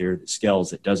business out there that scales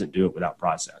that doesn't do it without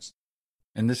process.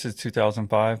 And this is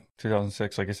 2005,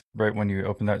 2006, I guess, right when you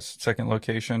opened that second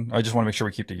location. I just want to make sure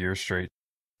we keep the years straight.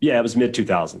 Yeah, it was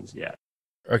mid-2000s, yeah.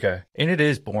 Okay. And it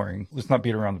is boring. Let's not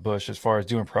beat around the bush as far as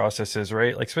doing processes,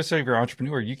 right? Like, especially if you're an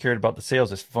entrepreneur, you cared about the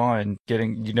sales. It's fun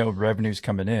getting, revenues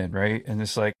coming in, right? And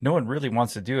it's like, no one really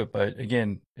wants to do it. But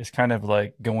again, it's kind of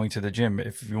like going to the gym.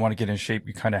 If you want to get in shape,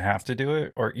 you kind of have to do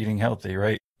it, or eating healthy,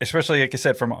 right? Especially, like I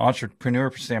said, from an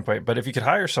entrepreneur standpoint. But if you could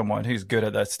hire someone who's good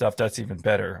at that stuff, that's even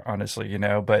better, honestly,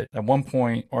 But at one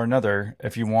point or another,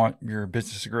 if you want your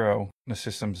business to grow, the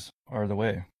systems are the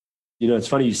way. It's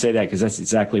funny you say that because that's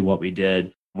exactly what we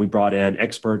did. We brought in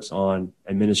experts on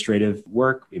administrative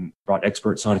work. We brought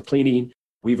experts on cleaning.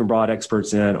 We even brought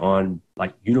experts in on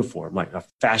like uniform, like a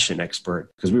fashion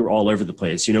expert, because we were all over the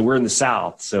place. We're in the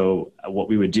South. So what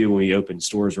we would do when we opened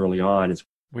stores early on is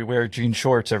we wear jean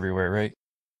shorts everywhere, right?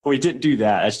 We didn't do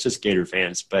that. That's just Gator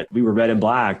fans. But we were red and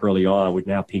black early on. We're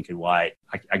now pink and white.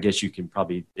 I guess you can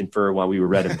probably infer why we were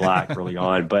red and black early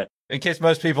on. But in case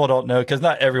most people don't know, because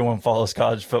not everyone follows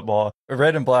college football,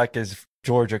 red and black is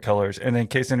Georgia colors. And in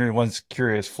case anyone's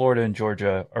curious, Florida and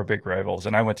Georgia are big rivals.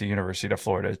 And I went to University of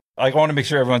Florida. I want to make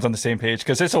sure everyone's on the same page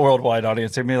because it's a worldwide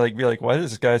audience. They may be like, why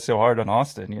is this guy so hard on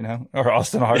Austin, or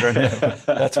Austin hard on him?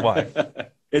 That's why.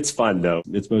 It's fun though.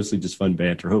 It's mostly just fun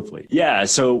banter, hopefully. Yeah.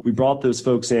 So we brought those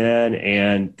folks in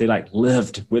and they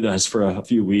lived with us for a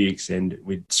few weeks, and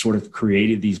we sort of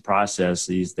created these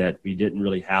processes that we didn't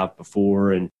really have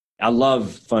before. And I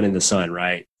love fun in the sun,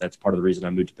 right? That's part of the reason I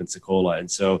moved to Pensacola. And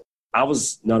so I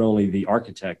was not only the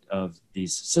architect of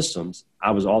these systems,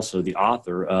 I was also the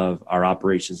author of our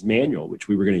operations manual, which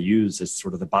we were going to use as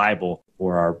sort of the Bible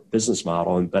for our business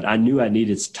model. But I knew I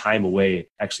needed some time away to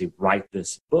actually write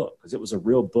this book because it was a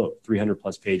real book, 300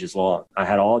 plus pages long. I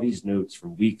had all these notes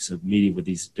from weeks of meeting with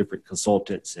these different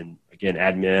consultants and, again,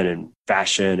 admin and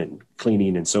fashion and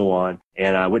cleaning and so on.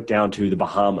 And I went down to the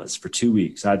Bahamas for 2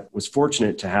 weeks. I was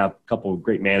fortunate to have a couple of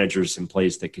great managers in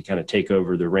place that could kind of take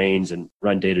over the reins and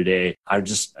run day to day. I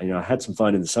just, I had some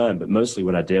fun in the sun, but mostly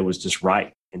what I did was just write.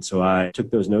 And so I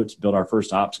took those notes, built our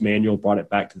first ops manual, brought it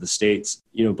back to the States.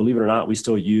 Believe it or not, we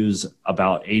still use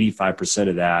about 85%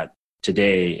 of that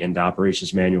today in the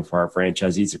operations manual for our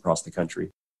franchisees across the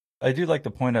country. I do like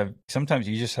the point of sometimes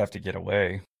you just have to get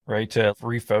away, right? To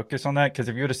refocus on that. Because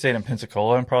if you would have stayed in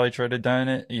Pensacola and probably tried to done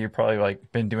it, you probably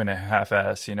been doing it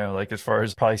half-ass, as far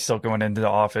as probably still going into the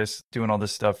office, doing all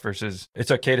this stuff versus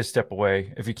it's okay to step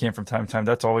away if you can from time to time.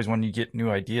 That's always when you get new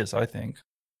ideas, I think.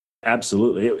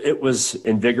 Absolutely. It was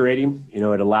invigorating. It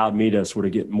allowed me to sort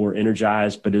of get more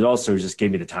energized, but it also just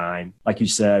gave me the time. Like you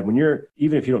said, even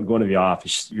if you don't go into the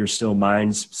office, you're still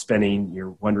mind's spinning.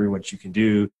 You're wondering what you can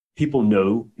do. People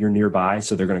know you're nearby,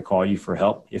 so they're going to call you for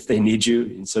help if they need you.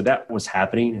 And so that was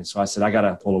happening. And so I said, I got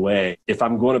to pull away. If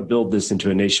I'm going to build this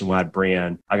into a nationwide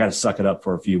brand, I got to suck it up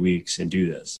for a few weeks and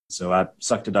do this. So I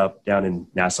sucked it up down in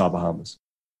Nassau, Bahamas.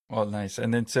 Well, nice.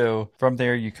 And then so from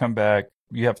there, you come back.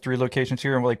 You have 3 locations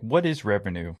here. And what is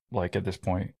revenue like at this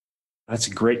point? That's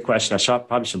a great question.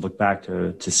 Probably should look back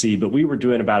to see, but we were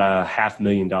doing about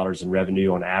 $500,000 in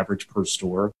revenue on average per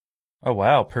store. Oh,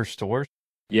 wow. Per store?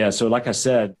 Yeah. So like I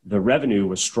said, the revenue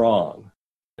was strong.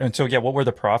 And so, what were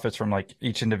the profits from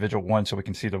each individual one so we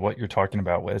can see what you're talking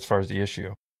about as far as the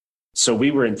issue? So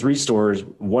we were in 3 stores.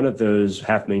 One of those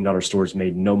 $500,000 stores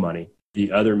made no money.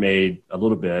 The other made a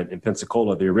little bit. In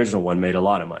Pensacola, the original one made a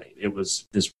lot of money. It was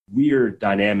this weird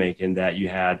dynamic in that you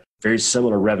had very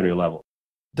similar revenue level.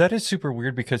 That is super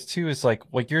weird because too is like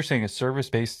you're saying, a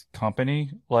service-based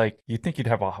company, you think you'd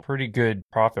have a pretty good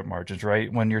profit margins,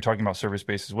 right? When you're talking about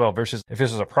service-based as well, versus if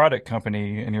this is a product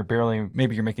company and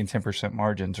maybe you're making 10%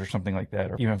 margins or something like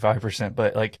that, or even 5%,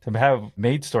 but to have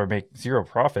Made Store make 0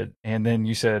 profit. And then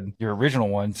you said your original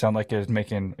one sounded like it was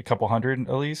making a couple hundred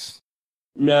at least.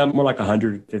 No, more like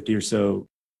 150 or so.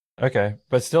 Okay.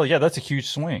 But still, that's a huge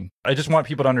swing. I just want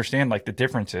people to understand the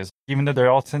differences. Even though they're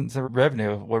all sense of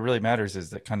revenue, what really matters is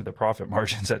the kind of the profit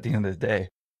margins at the end of the day.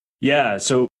 Yeah.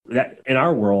 So that in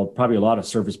our world, probably a lot of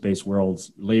service-based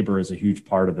worlds, labor is a huge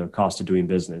part of the cost of doing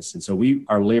business. And so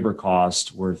our labor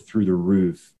costs were through the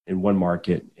roof in one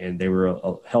market, and they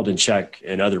were held in check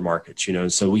in other markets,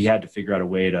 So we had to figure out a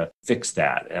way to fix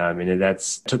that. And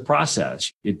took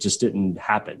process. It just didn't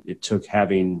happen. It took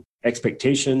having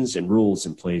expectations and rules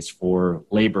in place for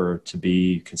labor to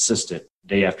be consistent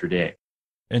day after day.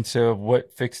 And so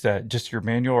what fixed that? Just your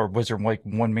manual, or was there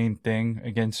one main thing?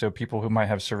 Again, so people who might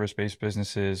have service-based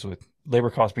businesses with labor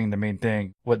costs being the main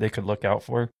thing, what they could look out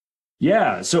for?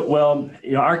 Yeah. So,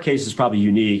 our case is probably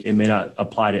unique. It may not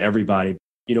apply to everybody.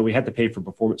 We had to pay for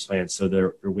performance plans, so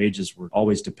their wages were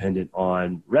always dependent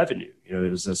on revenue. It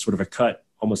was a sort of a cut,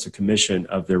 almost a commission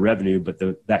of their revenue, but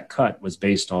that cut was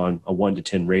based on a 1 to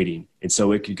 10 rating. And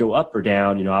so it could go up or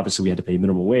down. Obviously we had to pay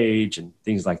minimum wage and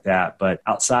things like that. But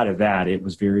outside of that, it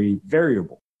was very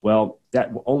variable. Well,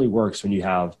 that only works when you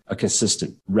have a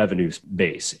consistent revenue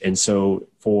base. And so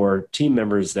for team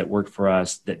members that worked for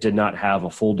us that did not have a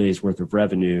full day's worth of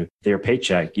revenue, their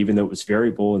paycheck, even though it was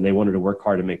variable and they wanted to work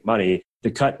hard to make money, the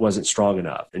cut wasn't strong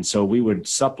enough. And so we would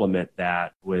supplement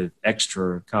that with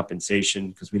extra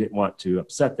compensation because we didn't want to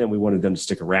upset them. We wanted them to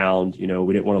stick around. We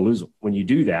didn't want to lose them. When you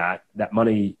do that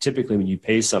money, typically when you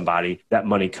pay somebody, that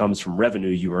money comes from revenue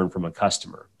you earn from a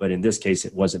customer. But in this case,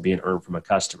 it wasn't being earned from a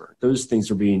customer. Those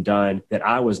things are being done that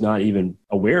I was not even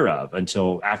aware of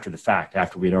until after the fact,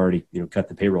 after we'd already, cut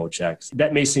the payroll checks.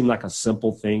 That may seem like a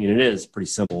simple thing, and it is pretty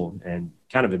simple and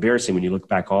kind of embarrassing when you look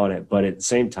back on it. But at the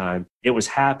same time, it was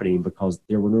happening because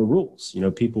there were no rules.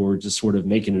 People were just sort of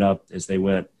making it up as they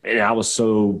went. And I was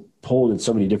so pulled in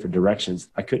so many different directions,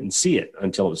 I couldn't see it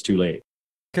until it was too late.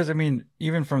 Because, I mean,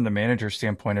 even from the manager's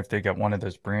standpoint, if they got one of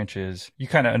those branches, you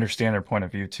kind of understand their point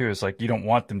of view too. It's like you don't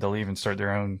want them to leave and start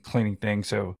their own cleaning thing.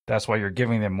 So that's why you're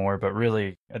giving them more. But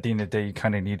really, at the end of the day, you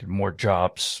kind of needed more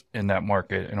jobs in that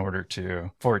market in order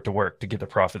for it to work, to get the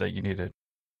profit that you needed.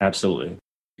 Absolutely.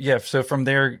 Yeah. So from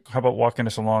there, how about walking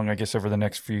us along, I guess, over the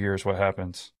next few years, what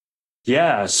happens?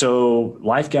 Yeah, so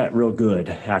life got real good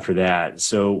after that.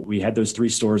 So we had those 3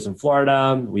 stores in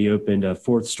Florida. We opened a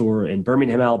 4th store in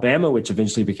Birmingham, Alabama, which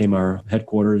eventually became our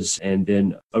headquarters. And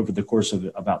then over the course of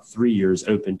about 3 years,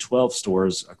 opened 12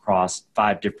 stores across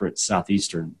 5 different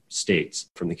southeastern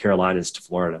states, from the Carolinas to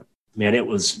Florida. Man, it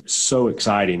was so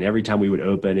exciting. Every time we would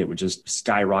open, it would just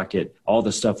skyrocket. All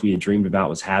the stuff we had dreamed about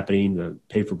was happening. The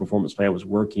pay-for-performance plan was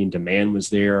working. Demand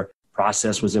was there.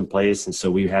 Process was in place. And so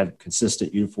we had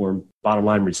consistent, uniform bottom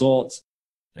line results.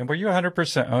 And were you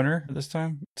 100% owner this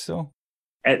time still?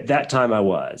 At that time I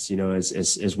was,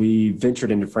 as we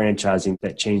ventured into franchising,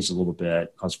 that changed a little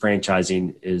bit, because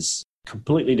franchising is a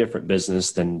completely different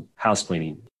business than house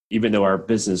cleaning. Even though our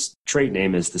business trade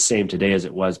name is the same today as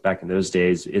it was back in those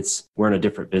days, we're in a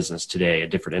different business today, a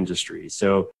different industry.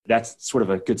 So that's sort of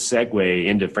a good segue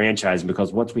into franchising,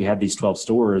 because once we had these 12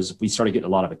 stores, we started getting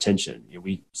a lot of attention.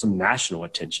 Some national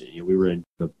attention. We were in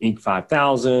the Inc.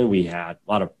 5000. We had a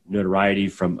lot of notoriety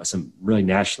from some really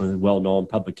nationally well-known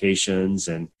publications,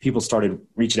 and people started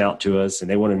reaching out to us and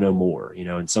they wanted to know more,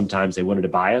 and sometimes they wanted to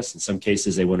buy us. In some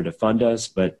cases, they wanted to fund us,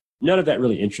 but none of that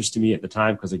really interested me at the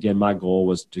time, because, again, my goal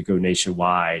was to go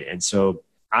nationwide. And so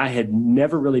I had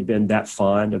never really been that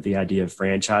fond of the idea of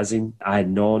franchising. I had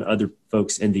known other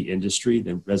folks in the industry,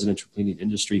 the residential cleaning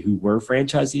industry, who were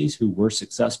franchisees, who were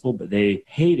successful, but they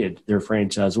hated their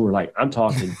franchisor. Like, I'm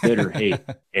talking bitter hate.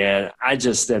 And I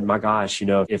just said, my gosh,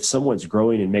 if someone's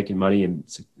growing and making money and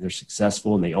they're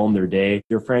successful and they own their day,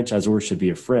 their franchisor should be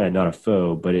a friend, not a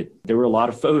foe. But there were a lot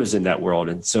of foes in that world.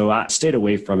 And so I stayed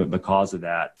away from it because of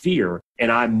that fear.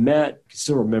 And I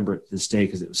still remember it to this day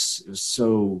because it was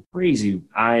so crazy.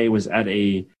 I was at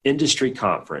a industry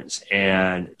conference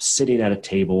and sitting at a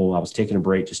table. I was taking a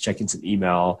break, just checking some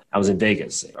email. I was in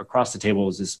Vegas. Across the table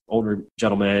was this older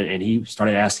gentleman, and he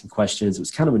started asking questions. It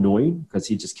was kind of annoying because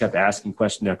he just kept asking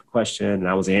question after question, and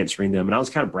I was answering them. And I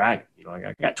was kind of bragging,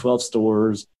 I got 12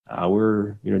 stores.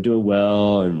 We're, doing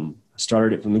well, and I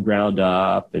started it from the ground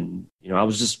up. And, I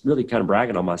was just really kind of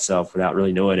bragging on myself without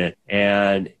really knowing it.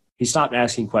 And he stopped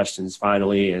asking questions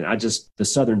finally. And the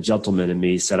Southern gentleman in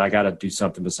me said, I got to do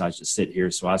something besides just sit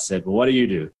here. So I said, well, what do you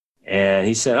do? And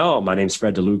he said, oh, my name's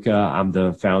Fred DeLuca. I'm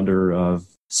the founder of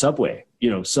Subway,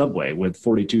 Subway with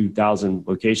 42,000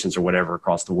 locations or whatever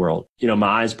across the world. My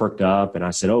eyes perked up and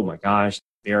I said, oh my gosh,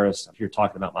 embarrassed. I'm here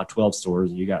talking about my 12 stores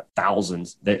and you got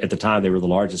thousands. At the time, they were the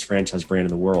largest franchise brand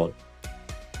in the world.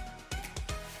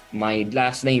 My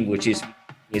last name, which is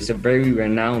a very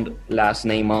renowned last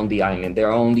name on the island. There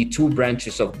are only 2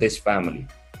 branches of this family.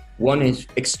 One is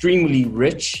extremely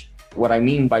rich. What I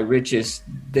mean by rich is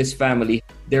this family,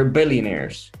 they're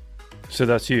billionaires. So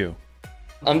that's you.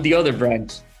 I'm the other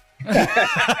branch.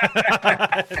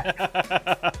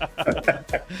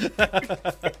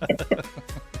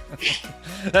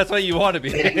 That's what you want to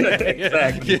be.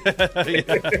 Exactly.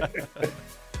 Yeah.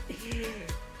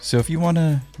 So if you want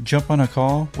to jump on a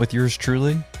call with yours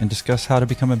truly and discuss how to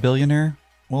become a billionaire,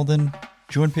 well then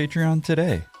join Patreon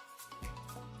today.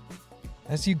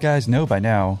 As you guys know by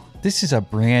now, this is a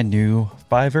brand new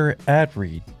Fiverr ad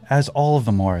read, as all of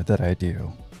them are that I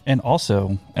do. And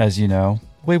also, as you know,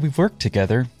 the way we've worked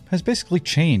together has basically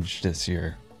changed this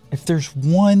year. If there's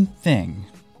one thing,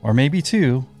 or maybe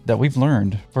 2, that we've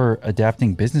learned for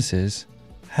adapting businesses,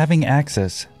 having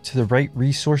access to the right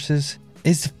resources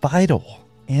is vital.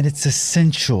 And it's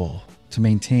essential to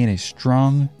maintain a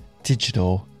strong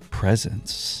digital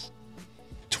presence.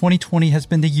 2020 has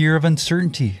been the year of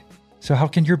uncertainty. So how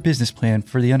can your business plan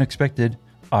for the unexpected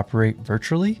operate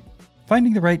virtually?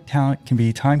 Finding the right talent can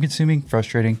be time-consuming,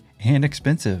 frustrating, and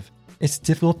expensive. It's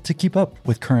difficult to keep up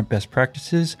with current best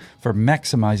practices for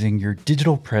maximizing your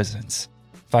digital presence.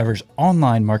 Fiverr's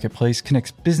online marketplace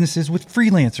connects businesses with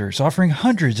freelancers offering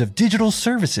hundreds of digital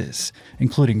services,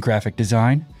 including graphic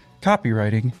design,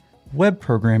 copywriting, web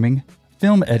programming,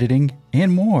 film editing,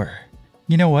 and more.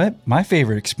 You know what? My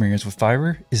favorite experience with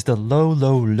Fiverr is the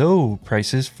low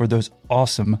prices for those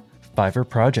awesome Fiverr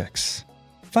projects.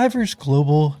 Fiverr's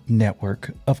global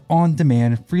network of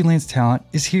on-demand freelance talent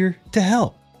is here to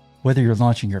help. Whether you're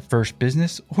launching your first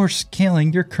business or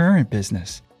scaling your current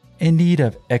business, in need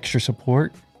of extra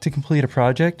support to complete a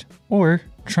project, or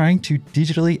trying to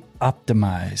digitally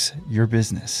optimize your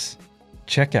business,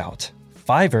 check out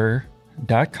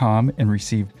Fiverr.com and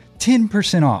receive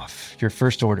 10% off your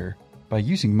first order by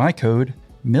using my code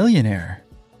Millionaire.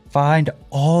 Find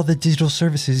all the digital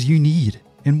services you need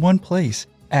in one place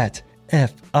at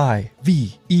fiverr.com.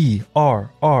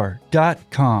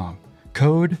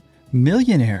 Code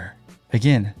millionaire.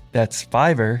 Again, that's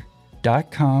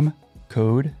fiverr.com,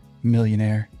 code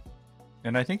millionaire.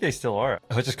 And I think they still are,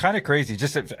 which is kind of crazy.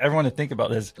 Just for everyone to think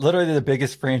about this, literally the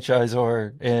biggest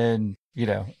franchisor in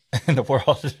the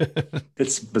world.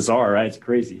 It's bizarre, right? It's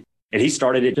crazy. And he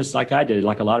started it just like I did,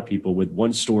 like a lot of people, with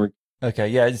one store. Okay,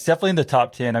 yeah, it's definitely in the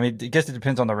top 10. I mean, I guess it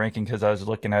depends on the ranking because I was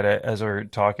looking at it as we were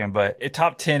talking, but it's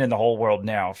top 10 in the whole world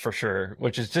now for sure,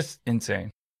 which is just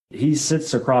insane. He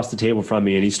sits across the table from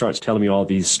me and he starts telling me all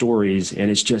these stories,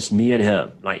 and it's just me and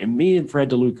him, and me and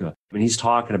Fred DeLuca. I mean, he's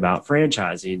talking about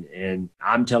franchising and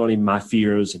I'm telling him my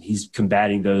fears and he's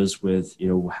combating those with,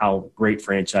 how great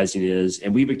franchising is.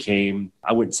 And we became,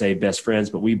 I wouldn't say best friends,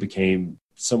 but we became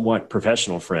somewhat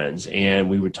professional friends, and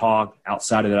we would talk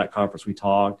outside of that conference. We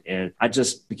talked, and I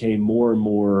just became more and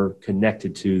more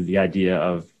connected to the idea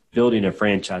of building a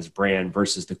franchise brand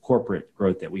versus the corporate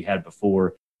growth that we had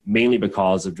before, mainly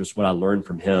because of just what I learned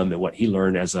from him and what he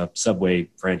learned as a Subway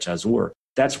franchisor.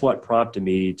 That's what prompted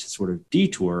me to sort of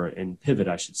detour and pivot,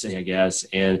 I should say, I guess,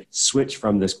 and switch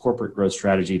from this corporate growth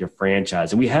strategy to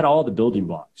franchise. And we had all the building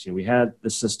blocks. We had the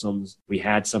systems. We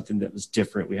had something that was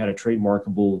different. We had a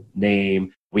trademarkable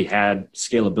name. We had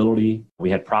scalability.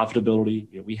 We had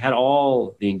profitability. We had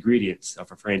all the ingredients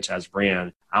of a franchise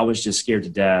brand. I was just scared to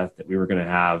death that we were going to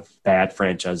have bad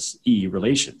franchisee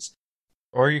relations.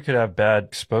 Or you could have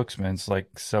bad spokesmen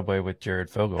like Subway with Jared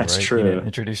Fogle, That's right? true. He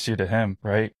introduced you to him,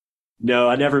 right? No,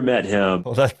 I never met him.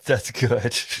 Well, that's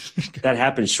good. That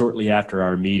happened shortly after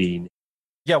our meeting.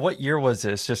 Yeah, what year was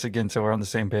this? Just again, so we're on the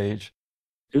same page.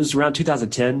 It was around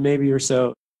 2010 maybe or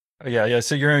so. Yeah.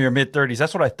 So you're in your mid-30s.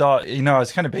 That's what I thought. I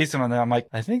was kind of basing on that. I'm like,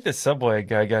 I think the Subway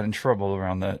guy got in trouble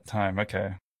around that time.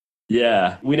 Okay.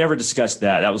 Yeah, we never discussed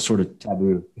that. That was sort of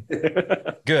taboo.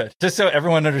 Good. Just so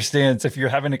everyone understands, if you're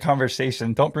having a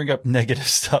conversation, don't bring up negative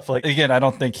stuff. Like, again, I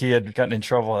don't think he had gotten in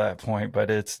trouble at that point,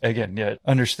 but it's, again, yeah,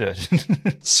 understood.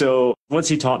 So once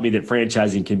he taught me that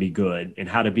franchising can be good and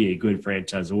how to be a good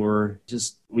franchisor,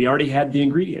 we already had the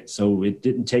ingredients. So it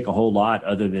didn't take a whole lot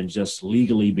other than just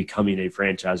legally becoming a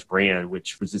franchise brand,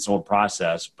 which was its own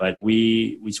process. But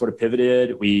we sort of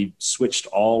pivoted. We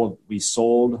sold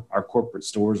our corporate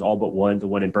stores, all but one. The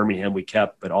one in Birmingham we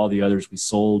kept, but all the others we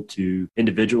sold to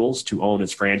individuals to own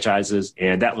as franchises.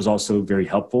 And that was also very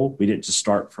helpful. We didn't just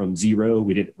start from zero.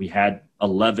 We had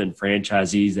 11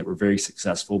 franchisees that were very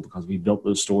successful because we built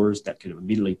those stores that could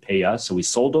immediately pay us. So we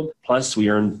sold them. Plus we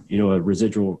earned, a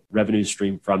residual revenue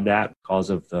stream from that because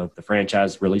of the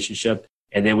franchise relationship.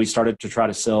 And then we started to try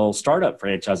to sell startup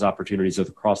franchise opportunities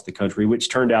across the country, which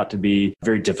turned out to be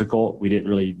very difficult. We didn't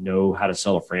really know how to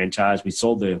sell a franchise. We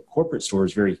sold the corporate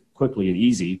stores very quickly and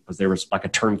easy because there was like a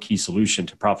turnkey solution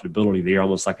to profitability. They're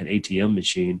almost like an ATM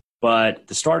machine. But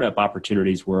the startup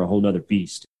opportunities were a whole nother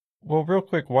beast. Well, real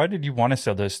quick, why did you want to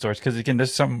sell those stores? Because again, this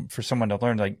is something for someone to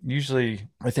learn. Like usually,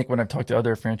 I think when I've talked to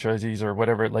other franchisees or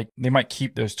whatever, like they might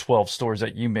keep those 12 stores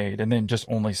that you made and then just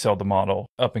only sell the model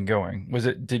up and going.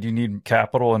 Did you need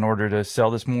capital in order to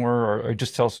sell this more, or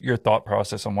just tell us your thought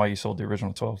process on why you sold the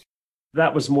original 12?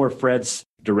 That was more Fred's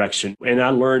direction. And I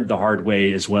learned the hard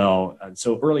way as well. And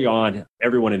so early on,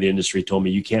 everyone in the industry told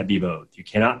me you can't be both. You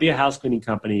cannot be a house cleaning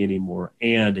company anymore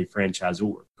and a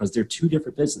franchisor because they're two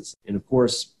different businesses. And of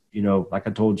course, like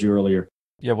I told you earlier.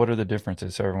 Yeah, what are the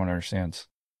differences so everyone understands?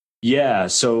 Yeah,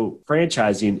 so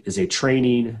franchising is a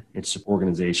training and support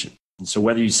organization. And so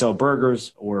whether you sell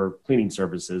burgers or cleaning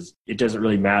services, it doesn't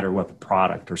really matter what the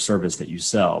product or service that you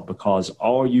sell, because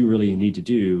all you really need to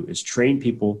do is train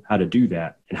people how to do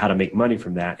that and how to make money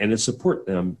from that and to support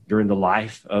them during the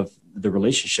life of the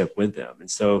relationship with them. And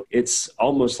so it's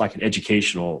almost like an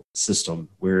educational system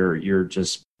where you're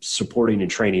just supporting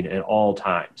and training at all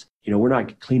times. We're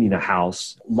not cleaning a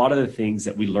house. A lot of the things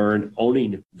that we learned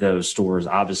owning those stores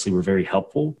obviously were very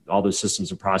helpful. All those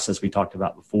systems and process we talked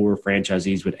about before,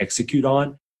 franchisees would execute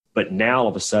on. But now all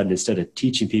of a sudden, instead of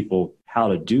teaching people how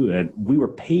to do it, we were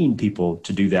paying people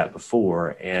to do that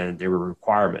before, and there were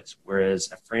requirements. Whereas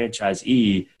a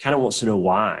franchisee kind of wants to know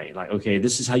why. Like, okay,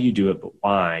 this is how you do it, but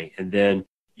why? And then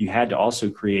you had to also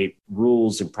create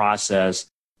rules and process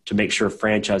to make sure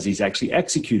franchisees actually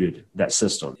executed that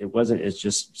system. It wasn't as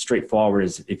just straightforward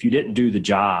as if you didn't do the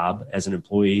job as an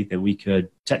employee, then we could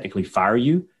technically fire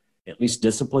you, at least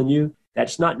discipline you.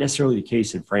 That's not necessarily the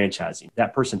case in franchising.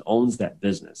 That person owns that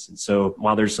business. And so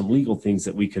while there's some legal things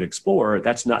that we could explore,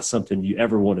 that's not something you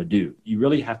ever want to do. You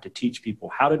really have to teach people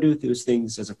how to do those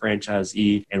things as a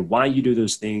franchisee and why you do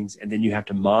those things. And then you have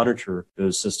to monitor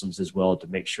those systems as well to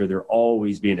make sure they're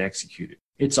always being executed.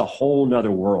 It's a whole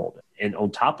nother world. And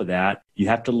on top of that, you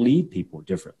have to lead people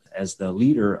differently. As the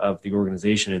leader of the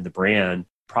organization and the brand,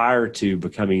 prior to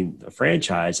becoming a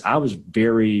franchise, I was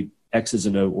very X's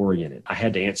and O oriented. I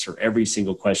had to answer every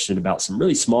single question about some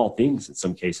really small things in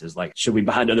some cases, like should we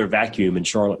buy another vacuum in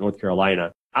Charlotte, North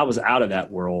Carolina? I was out of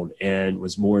that world and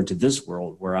was more into this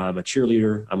world where I'm a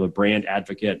cheerleader. I'm a brand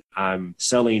advocate. I'm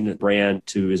selling the brand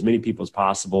to as many people as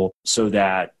possible so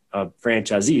that a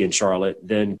franchisee in Charlotte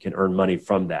then can earn money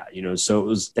from that. So it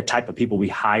was the type of people we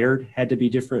hired had to be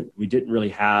different. We didn't really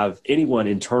have anyone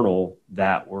internal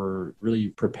that were really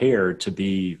prepared to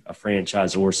be a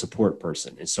franchisor support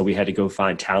person. And so we had to go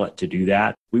find talent to do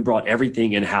that. We brought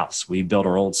everything in-house. We built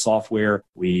our own software.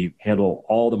 We handle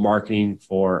all the marketing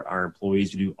for our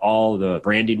employees. We do all the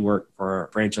branding work for our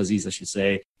franchisees, I should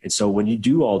say. And so when you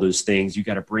do all those things, you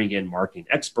got to bring in marketing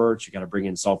experts. You got to bring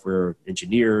in software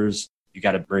engineers. You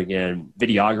got to bring in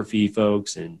videography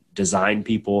folks and design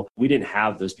people. We didn't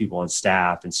have those people on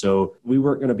staff. And so we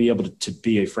weren't going to be able to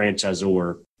be a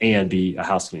franchisor and be a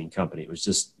house cleaning company.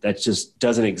 That just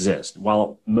doesn't exist.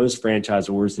 While most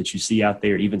franchisors that you see out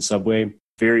there, even Subway,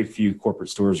 very few corporate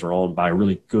stores are owned by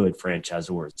really good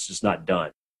franchisors. It's just not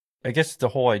done. I guess the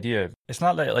whole idea, it's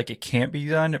not that like it can't be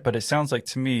done, but it sounds like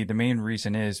to me, the main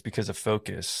reason is because of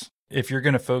focus. If you're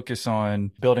going to focus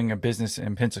on building a business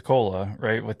in Pensacola,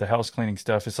 right, with the house cleaning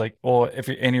stuff, it's like, well,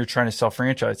 you're trying to sell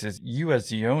franchises, you as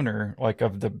the owner, like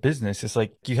of the business, it's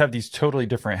like you have these totally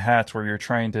different hats where you're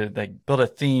trying to like build a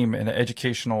theme and an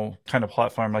educational kind of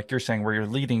platform, like you're saying, where you're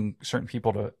leading certain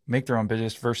people to make their own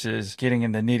business versus getting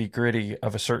in the nitty gritty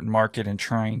of a certain market and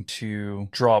trying to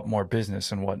draw up more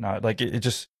business and whatnot. Like it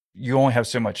just, you only have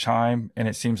so much time. And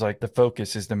it seems like the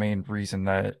focus is the main reason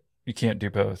that you can't do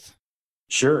both.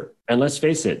 Sure. And let's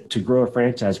face it, to grow a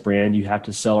franchise brand, you have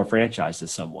to sell a franchise to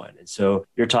someone. And so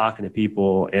you're talking to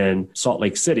people in Salt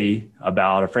Lake City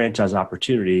about a franchise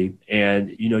opportunity,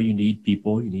 and you need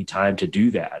people, you need time to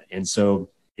do that. And so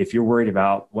if you're worried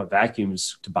about what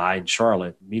vacuums to buy in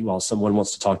Charlotte, meanwhile, someone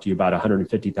wants to talk to you about a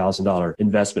 $150,000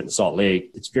 investment in Salt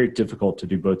Lake, it's very difficult to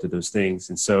do both of those things.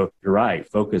 And so you're right,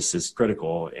 focus is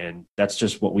critical. And that's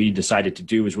just what we decided to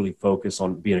do, is really focus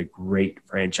on being a great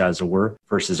franchisor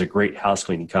versus a great house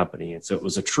cleaning company. And so it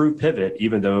was a true pivot,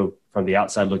 even though from the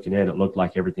outside looking in, it looked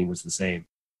like everything was the same.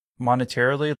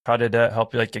 Monetarily, how did that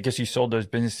help you? Like, I guess you sold those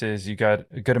businesses, you got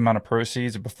a good amount of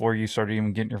proceeds before you started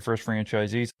even getting your first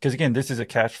franchisees. Because again, this is a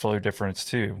cash flow difference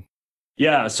too.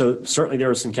 Yeah, so certainly there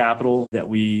was some capital that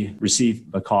we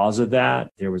received because of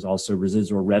that. There was also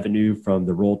residual revenue from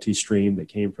the royalty stream that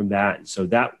came from that. And so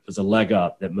that was a leg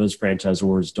up that most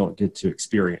franchisors don't get to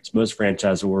experience. Most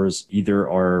franchisors either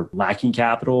are lacking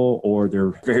capital or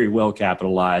they're very well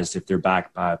capitalized if they're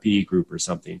backed by a PE group or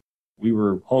something. We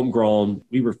were homegrown.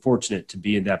 We were fortunate to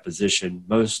be in that position.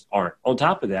 Most aren't. On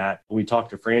top of that, when we talked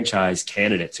to franchise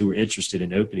candidates who were interested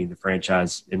in opening the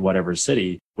franchise in whatever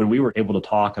city, when we were able to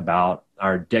talk about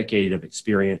our decade of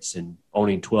experience in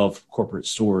owning 12 corporate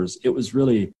stores, it was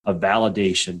really a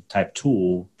validation type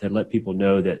tool that let people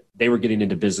know that they were getting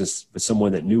into business with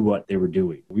someone that knew what they were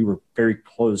doing. We were very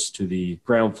close to the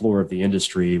ground floor of the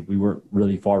industry. We weren't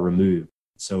really far removed.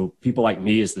 So people like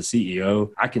me as the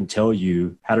CEO, I can tell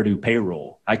you how to do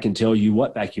payroll. I can tell you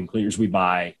what vacuum cleaners we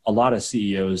buy. A lot of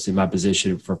CEOs in my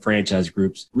position for franchise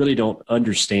groups really don't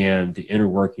understand the inner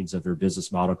workings of their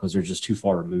business model because they're just too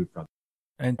far removed from it.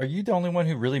 And are you the only one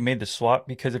who really made the swap?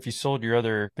 Because if you sold your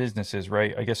other businesses,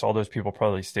 right, I guess all those people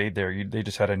probably stayed there. They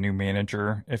just had a new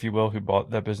manager, if you will, who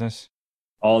bought that business.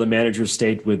 All the managers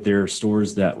stayed with their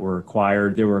stores that were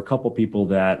acquired. There were a couple people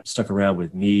that stuck around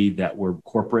with me that were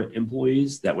corporate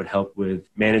employees that would help with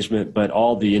management, but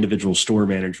all the individual store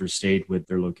managers stayed with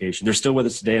their location. They're still with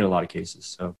us today in a lot of cases.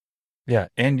 So. Yeah.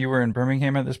 And you were in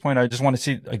Birmingham at this point. I just want to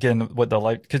see again what the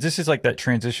life, because this is like that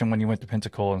transition when you went to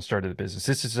Pensacola and started the business.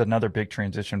 This is another big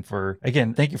transition for,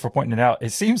 again, thank you for pointing it out. It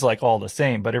seems like all the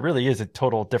same, but it really is a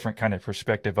total different kind of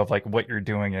perspective of like what you're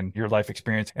doing and your life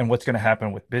experience and what's going to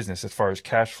happen with business as far as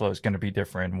cash flow is going to be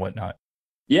different and whatnot.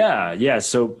 Yeah.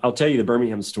 So I'll tell you the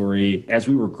Birmingham story. As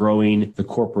we were growing the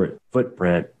corporate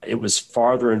footprint, it was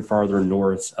farther and farther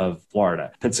north of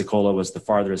Florida. Pensacola was the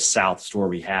farthest south store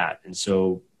we had. And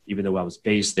so even though I was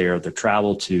based there, the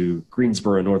travel to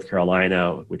Greensboro, North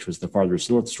Carolina, which was the farthest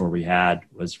north store we had,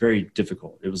 was very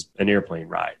difficult. It was an airplane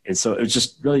ride. And so it was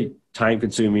just really time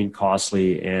consuming,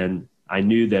 costly. And I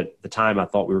knew that at the time I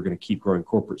thought we were going to keep growing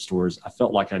corporate stores. I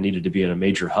felt like I needed to be in a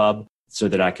major hub so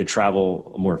that I could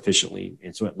travel more efficiently.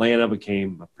 And so Atlanta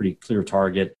became a pretty clear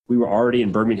target. We were already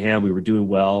in Birmingham. We were doing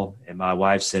well. And my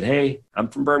wife said, hey, I'm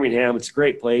from Birmingham. It's a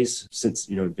great place. Since,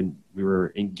 we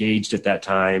were engaged at that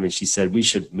time. And she said, we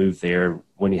should move there.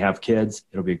 When you have kids,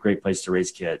 it'll be a great place to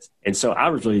raise kids. And so I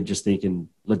was really just thinking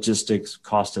logistics,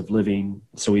 cost of living.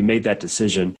 So we made that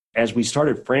decision. As we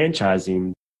started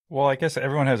franchising. Well, I guess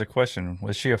everyone has a question.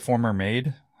 Was she a former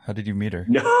maid? How did you meet her?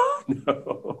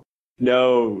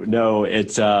 No.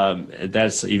 It's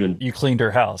that's even. You cleaned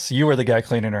her house. You were the guy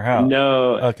cleaning her house.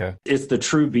 No. Okay. It's the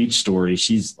true beach story.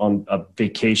 She's on a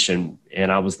vacation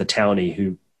and I was the townie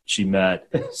who she met.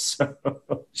 So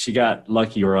she got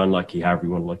lucky or unlucky, however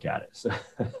you want to look at it. So.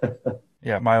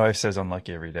 Yeah, my wife says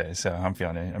unlucky every day, so I'm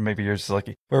feeling it. And maybe you're just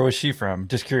lucky. Where was she from?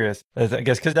 Just curious. I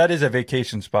guess because that is a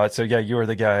vacation spot. So yeah, you were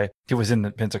the guy who was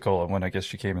in Pensacola when I guess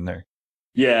she came in there.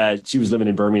 Yeah, she was living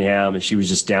in Birmingham and she was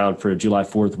just down for a July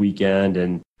 4th weekend.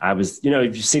 And I was,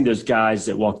 if you've seen those guys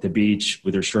that walk the beach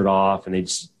with their shirt off and they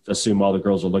just assume all the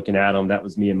girls are looking at them, that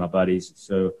was me and my buddies.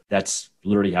 So that's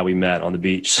literally how we met on the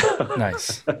beach.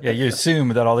 Nice. Yeah, you assume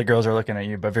that all the girls are looking at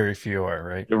you, but very few are,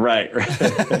 right? Right.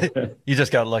 You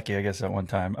just got lucky, I guess, at one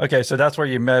time. Okay, so that's where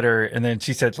you met her. And then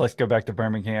she said, let's go back to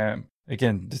Birmingham.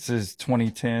 Again, this is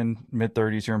 2010,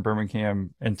 mid-30s, you're in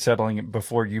Birmingham and settling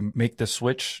before you make the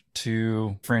switch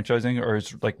to franchising, or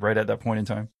is like right at that point in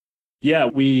time? Yeah,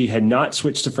 we had not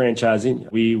switched to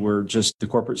franchising. We were just the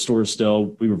corporate store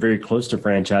still. We were very close to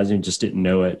franchising, just didn't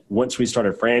know it. Once we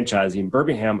started franchising,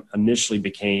 Birmingham initially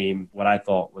became what I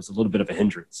thought was a little bit of a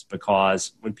hindrance,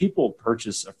 because when people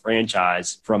purchase a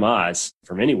franchise from us,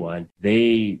 from anyone,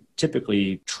 they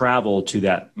typically travel to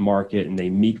that market and they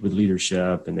meet with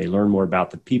leadership and they learn more about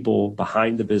the people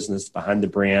behind the business, behind the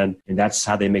brand. And that's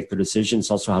how they make their decision. It's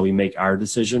also how we make our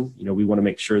decision. We want to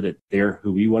make sure that they're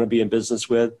who we want to be in business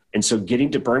with. And so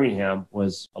getting to Birmingham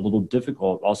was a little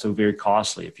difficult, also very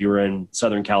costly. If you were in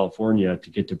Southern California, to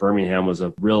get to Birmingham was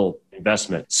a real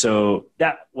investment. So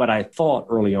that what I thought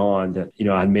early on that,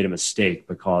 I made a mistake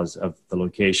because of the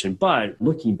location. But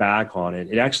looking back on it,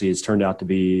 it actually has turned out to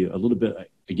be a little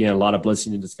bit, again, a lot of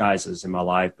blessing in disguises in my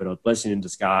life, but a blessing in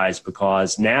disguise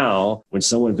because now when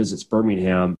someone visits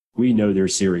Birmingham, we know they're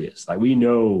serious. Like we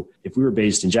know if we were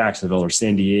based in Jacksonville or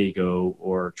San Diego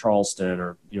or Charleston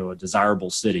or, a desirable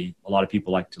city a lot of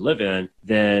people like to live in,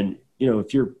 then,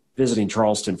 if you're visiting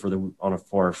Charleston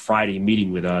for a Friday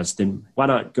meeting with us, then why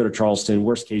not go to Charleston?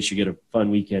 Worst case, you get a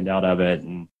fun weekend out of it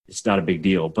and it's not a big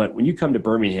deal. But when you come to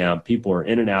Birmingham, people are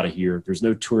in and out of here. There's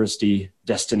no touristy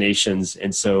destinations.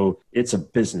 And so it's a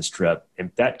business trip.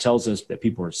 And that tells us that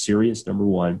people are serious, number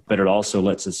one, but it also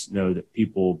lets us know that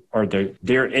people are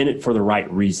they're in it for the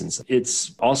right reasons.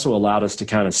 It's also allowed us to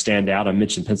kind of stand out. I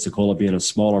mentioned Pensacola being a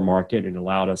smaller market and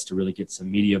allowed us to really get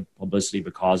some media publicity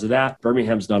because of that.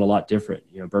 Birmingham's not a lot different.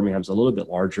 Birmingham's a little bit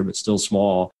larger, but still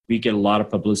small. We get a lot of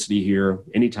publicity here.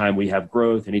 Anytime we have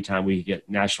growth, anytime we get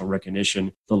national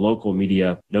recognition, the local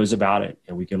media knows about it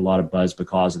and we get a lot of buzz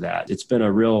because of that. It's been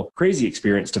a real crazy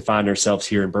experience to find ourselves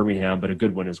here in Birmingham, but a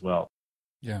good one as well.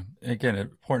 Yeah. Again,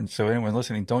 important. So anyone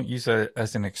listening, don't use that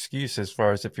as an excuse as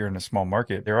far as if you're in a small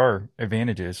market. There are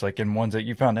advantages, like in ones that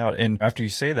you found out. And after you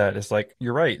say that, it's like,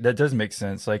 you're right. That does make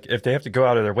sense. Like if they have to go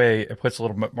out of their way, it puts a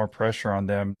little bit more pressure on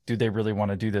them. Do they really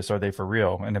want to do this? Are they for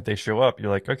real? And if they show up,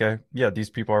 you're like, okay, yeah, these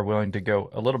people are willing to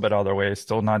go a little bit out of their way. It's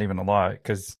still not even a lot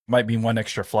because it might be one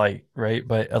extra flight, right?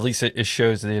 But at least it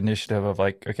shows the initiative of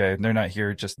like, okay, they're not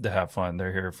here just to have fun.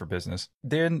 They're here for business.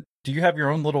 Then do you have your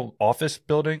own little office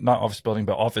building? Not office building,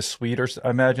 but office suite, or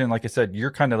I imagine, like I said, you're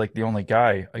kind of like the only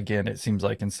guy, again, it seems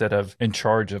like, instead of in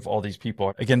charge of all these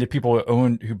people. Again, the people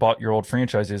who bought your old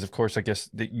franchises, of course, I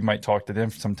guess that you might talk to them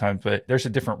sometimes, but there's a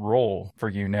different role for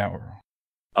you now.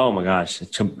 Oh my gosh,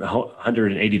 it's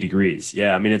 180 degrees.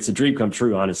 Yeah, I mean, it's a dream come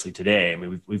true, honestly, today. I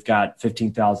mean, we've got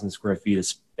 15,000 square feet of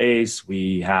space.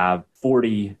 We have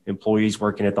 40 employees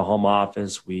working at the home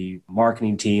office. We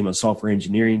marketing team, a software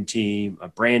engineering team, a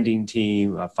branding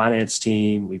team, a finance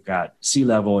team. We've got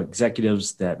C-level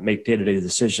executives that make day-to-day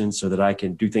decisions so that I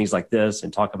can do things like this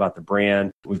and talk about the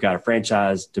brand. We've got a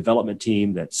franchise development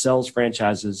team that sells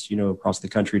franchises, across the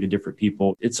country to different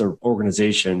people. It's an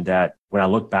organization that when I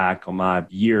look back on my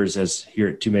years as here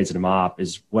at Two Maids and a Mop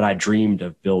is what I dreamed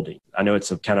of building. I know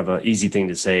it's a kind of an easy thing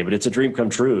to say, but it's a dream come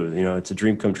true. It's a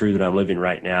dream come true that I'm living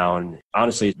right now. And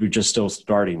honestly, we're just still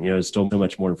starting. There's still so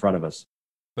much more in front of us.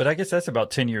 But I guess that's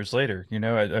about 10 years later.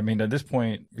 I mean, at this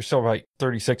point, you're still like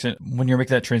 36. When you're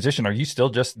making that transition, are you still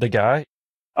just the guy?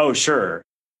 Oh, sure.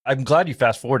 I'm glad you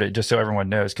fast forwarded just so everyone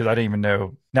knows, because I didn't even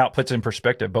know. Now it puts it in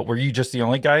perspective. But were you just the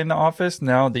only guy in the office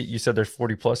now that you said there's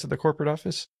 40 plus at the corporate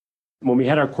office? When we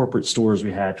had our corporate stores,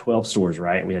 we had 12 stores,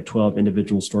 right? We had 12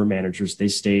 individual store managers. They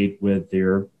stayed with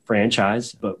their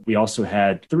franchise, but we also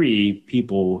had 3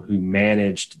 people who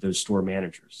managed those store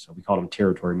managers. So we called them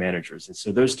territory managers. And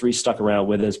so those 3 stuck around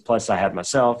with us. Plus I had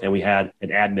myself and we had an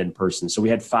admin person. So we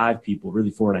had 5 people,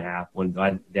 really 4.5 when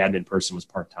the admin person was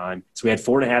part-time. So we had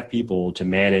 4.5 people to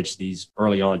manage these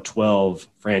early on 12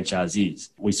 franchisees.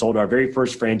 We sold our very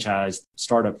first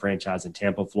startup franchise in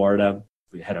Tampa, Florida.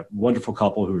 We had a wonderful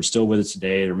couple who are still with us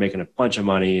today. They're making a bunch of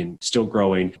money and still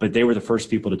growing, but they were the first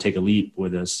people to take a leap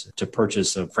with us to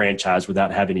purchase a franchise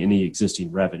without having any existing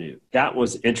revenue. That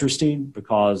was interesting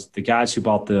because the guys who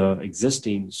bought the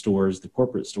existing stores, the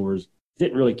corporate stores,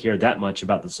 didn't really care that much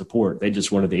about the support. They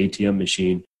just wanted the ATM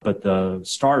machine. But the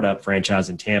startup franchise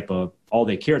in Tampa, all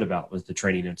they cared about was the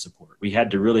training and support. We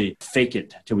had to really fake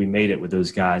it till we made it with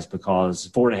those guys because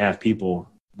 4.5 people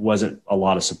wasn't a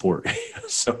lot of support.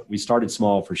 So we started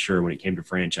small for sure when it came to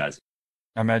franchising.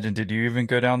 I imagine, did you even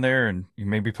go down there and you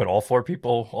maybe put all 4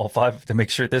 people, all 5 to make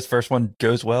sure this first one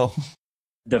goes well?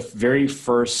 The very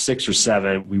first 6 or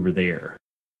 7, we were there.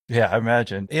 Yeah, I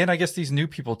imagine. And I guess these new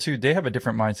people too, they have a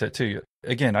different mindset too.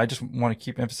 Again, I just want to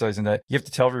keep emphasizing that you have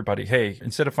to tell everybody, hey,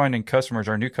 instead of finding customers,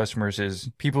 our new customers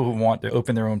is people who want to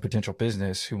open their own potential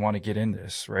business, who want to get in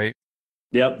this, right?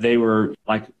 Yep. They were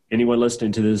like anyone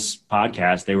listening to this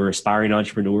podcast. They were aspiring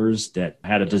entrepreneurs that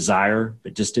had a desire,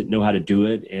 but just didn't know how to do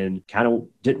it and kind of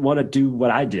didn't want to do what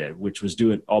I did, which was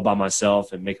do it all by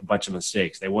myself and make a bunch of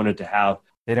mistakes. They wanted to have.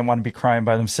 They didn't want to be crying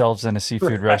by themselves in a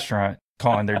seafood restaurant,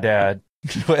 calling their dad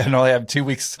and only have 2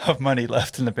 weeks of money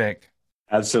left in the bank.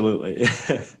 Absolutely.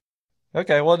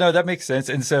 Okay, well, no, that makes sense.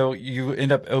 And so you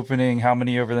end up opening how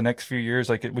many over the next few years?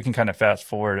 Like we can kind of fast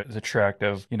forward the track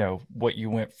of, what you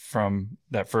went from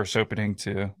that first opening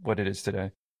to what it is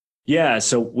today. Yeah,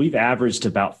 so we've averaged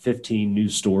about 15 new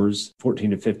stores,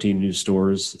 14 to 15 new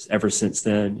stores ever since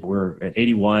then. We're at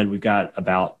 81. We've got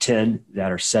about 10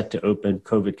 that are set to open.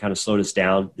 COVID kind of slowed us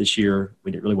down this year.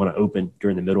 We didn't really want to open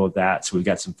during the middle of that. So we've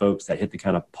got some folks that hit the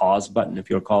kind of pause button, if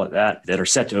you'll call it that are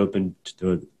set to open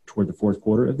toward the fourth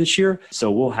quarter of this year.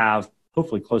 So we'll have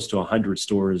hopefully close to 100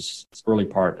 stores early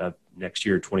part of next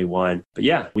year, 21. But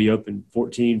yeah, we opened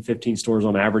 14, 15 stores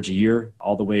on average a year,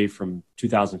 all the way from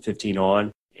 2015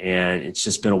 on. And it's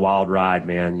just been a wild ride,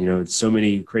 man. So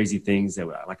many crazy things that,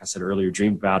 like I said earlier,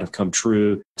 dreamed about have come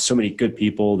true. So many good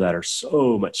people that are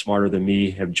so much smarter than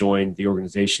me have joined the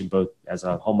organization, both as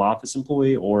a home office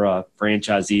employee or a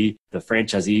franchisee. The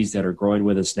franchisees that are growing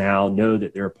with us now know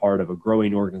that they're a part of a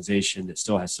growing organization that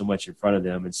still has so much in front of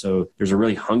them. And so there's a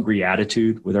really hungry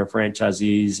attitude with our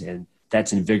franchisees, and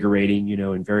that's invigorating,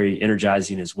 and very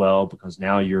energizing as well, because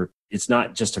now it's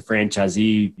not just a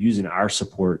franchisee using our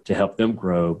support to help them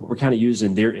grow, but we're kind of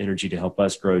using their energy to help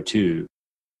us grow too.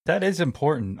 That is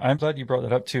important. I'm glad you brought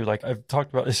that up too. Like I've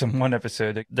talked about this in one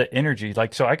episode, the energy,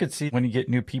 so I could see when you get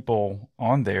new people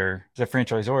on there as a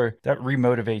franchisor, that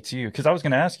remotivates you. Cause I was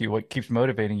going to ask you what keeps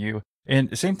motivating you.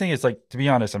 And the same thing is to be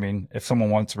honest, if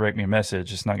someone wants to write me a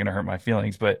message, it's not going to hurt my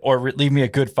feelings, or leave me a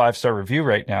good 5-star review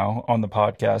right now on the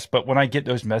podcast. But when I get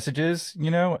those messages,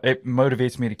 it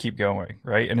motivates me to keep going.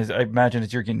 Right. And I imagine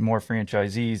as you're getting more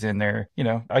franchisees in there,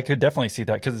 I could definitely see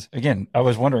that. Cause again, I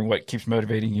was wondering what keeps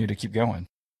motivating you to keep going.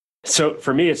 So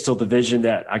for me, it's still the vision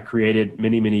that I created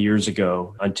many, many years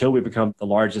ago. Until we become the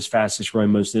largest, fastest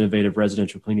growing, most innovative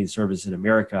residential cleaning service in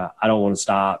America, I don't want to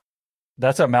stop.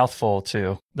 That's a mouthful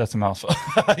too. That's a mouthful.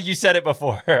 You said it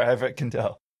before. I can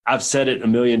tell. I've said it a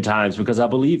million times because I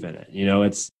believe in it.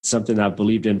 It's something I've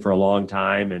believed in for a long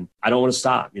time, and I don't want to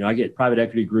stop. I get private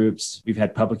equity groups. We've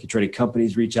had publicly traded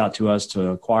companies reach out to us to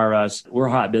acquire us. We're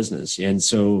a hot business. And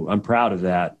so I'm proud of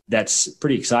that. That's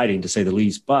pretty exciting to say the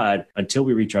least. But until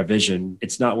we reach our vision,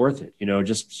 it's not worth it.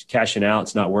 Just cashing out,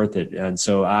 it's not worth it. And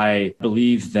so I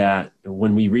believe that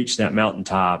when we reach that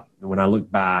mountaintop, when I look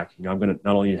back, I'm going to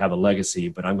not only have a legacy,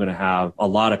 but I'm going to have a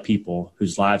lot of people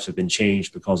whose lives have been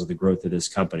changed because of the growth of this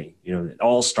company. It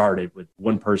all started with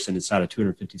one person inside a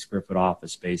 250 square foot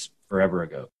office space forever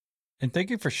ago. And thank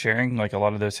you for sharing a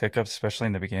lot of those hiccups, especially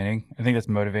in the beginning. I think that's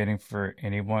motivating for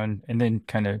anyone. And then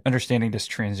kind of understanding this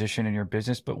transition in your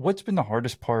business. But what's been the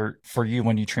hardest part for you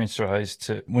when you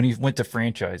when you went to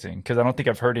franchising? Because I don't think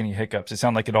I've heard any hiccups. It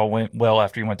sounded like it all went well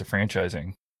after you went to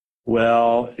franchising.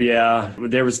 Well, yeah,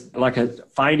 there was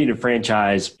finding a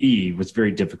franchisee was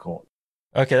very difficult.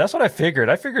 Okay, that's what I figured.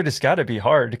 I figured it's got to be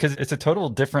hard because it's a total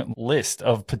different list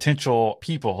of potential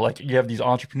people. You have these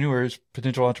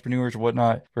potential entrepreneurs,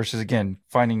 whatnot, versus, again,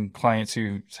 finding clients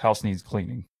whose house needs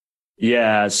cleaning.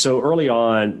 Yeah, so early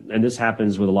on, and this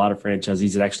happens with a lot of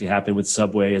franchisees, it actually happened with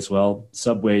Subway as well.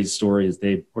 Subway's story is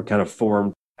they were kind of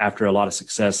formed after a lot of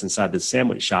success inside the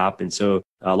sandwich shop. And so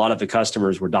a lot of the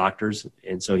customers were doctors.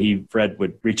 And so Fred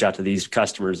would reach out to these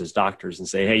customers as doctors and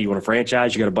say, hey, you want a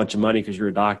franchise? You got a bunch of money because you're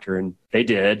a doctor. And they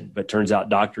did. But turns out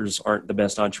doctors aren't the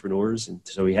best entrepreneurs. And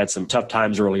so he had some tough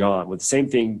times early on. Well, the same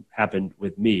thing happened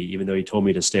with me. Even though he told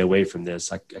me to stay away from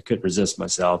this, I couldn't resist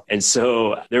myself. And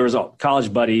so there was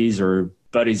college buddies or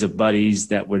buddies of buddies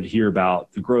that would hear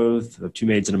about the growth of Two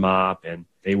Maids and a Mop, and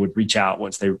they would reach out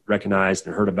once they recognized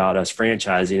and heard about us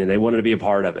franchising, and they wanted to be a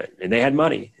part of it. And they had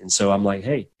money. And so I'm like,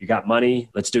 hey, you got money?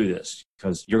 Let's do this,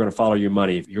 because you're going to follow your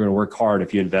money. You're going to work hard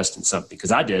if you invest in something.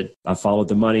 Because I did. I followed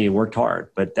the money and worked hard.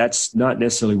 But that's not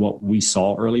necessarily what we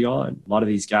saw early on. A lot of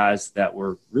these guys that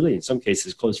were really, in some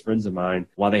cases, close friends of mine,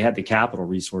 while they had the capital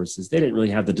resources, they didn't really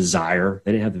have the desire.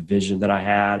 They didn't have the vision that I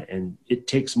had. And it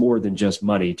takes more than just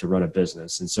money to run a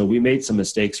business. And so we made some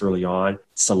mistakes early on,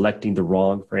 selecting the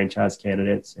wrong franchise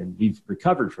candidates. And we've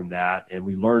recovered from that. And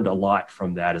we learned a lot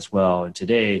from that as well. And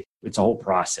today, it's a whole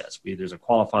process. There's a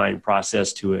qualifying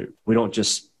process to it. We don't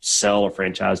just sell a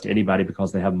franchise to anybody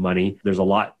because they have money. There's a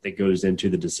lot that goes into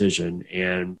the decision,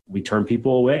 and we turn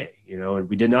people away, and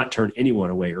we did not turn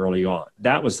anyone away early on.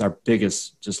 That was our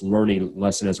biggest just learning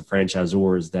lesson as a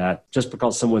franchisor, is that just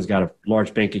because someone's got a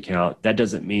large bank account, that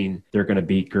doesn't mean they're going to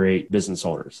be great business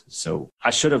owners. So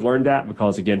I should have learned that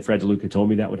because, again, Fred DeLuca told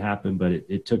me that would happen, but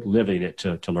it took living it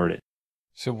to learn it.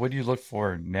 So what do you look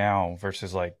for now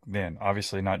versus then?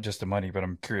 Obviously not just the money, but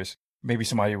I'm curious, maybe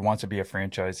somebody wants to be a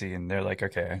franchisee and they're like,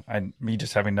 okay, me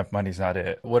just having enough money is not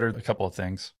it. What are a couple of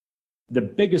things? The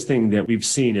biggest thing that we've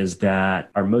seen is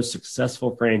that our most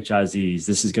successful franchisees,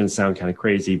 this is going to sound kind of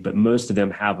crazy, but most of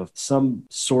them have some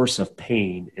source of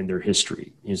pain in their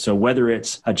history. And so whether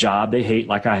it's a job they hate,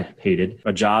 like I hated,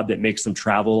 a job that makes them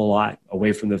travel a lot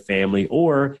away from the family,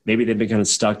 or maybe they've been kind of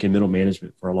stuck in middle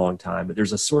management for a long time, but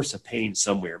there's a source of pain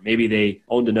somewhere. Maybe they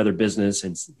owned another business,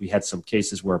 and we had some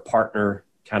cases where a partner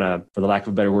kind of, for the lack of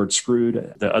a better word,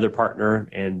 screwed the other partner,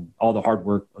 and all the hard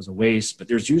work was a waste. But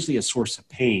there's usually a source of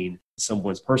pain in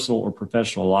someone's personal or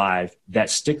professional life that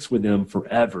sticks with them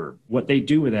forever. What they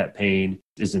do with that pain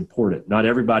is important. Not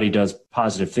everybody does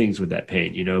positive things with that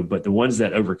pain, but the ones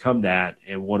that overcome that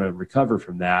and want to recover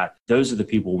from that, those are the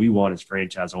people we want as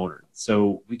franchise owners.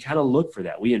 So we kind of look for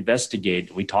that. We investigate,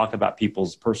 and we talk about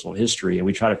people's personal history, and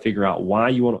we try to figure out why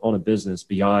you want to own a business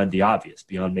beyond the obvious,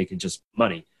 beyond making just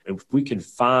money. If we can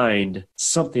find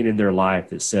something in their life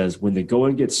that says when the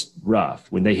going gets rough,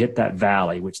 when they hit that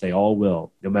valley, which they all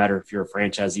will, no matter if you're a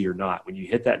franchisee or not, when you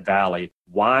hit that valley,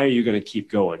 why are you going to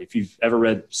keep going? If you've ever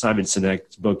read Simon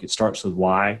Sinek's book, It Starts With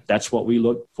Why, that's what we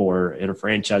look for in a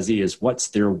franchisee, is what's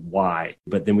their why.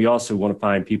 But then we also want to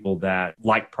find people that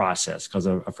like process, because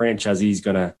a franchisee is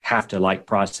going to have to like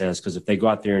process, because if they go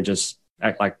out there and just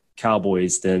act like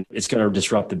cowboys, then it's going to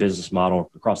disrupt the business model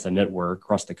across the network,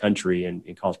 across the country, and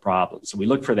cause problems. So we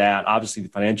look for that. Obviously, the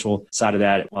financial side of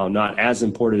that, while not as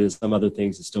important as some other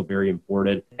things, is still very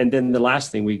important. And then the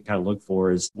last thing we kind of look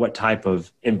for is what type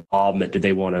of involvement do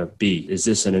they want to be? Is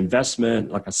this an investment,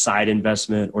 like a side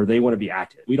investment, or do they want to be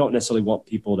active? We don't necessarily want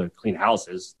people to clean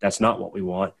houses. That's not what we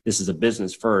want. This is a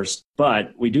business first.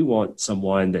 But we do want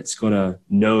someone that's going to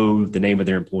know the name of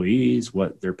their employees,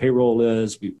 what their payroll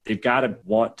is. They've got to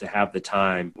want to have the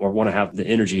time or want to have the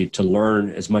energy to learn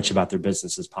as much about their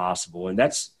business as possible. And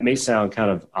it may sound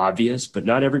kind of obvious, but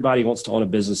not everybody wants to own a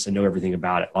business and know everything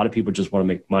about it. A lot of people just want to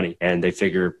make money, and they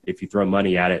figure if you throw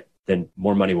money at it, then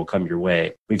more money will come your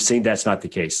way. We've seen that's not the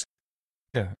case.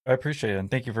 Yeah, I appreciate it. And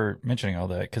thank you for mentioning all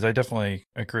that, because I definitely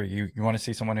agree. You want to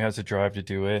see someone who has the drive to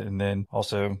do it, and then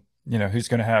also who's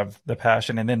going to have the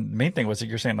passion. And then the main thing was that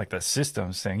you're saying the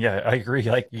systems thing. Yeah, I agree.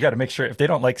 You got to make sure if they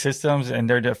don't like systems and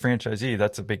they're a franchisee,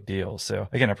 that's a big deal. So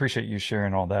again, I appreciate you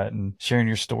sharing all that and sharing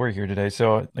your story here today.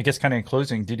 So I guess kind of in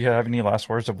closing, did you have any last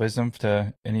words of wisdom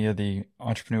to any of the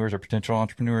entrepreneurs or potential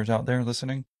entrepreneurs out there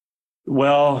listening?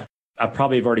 Well, I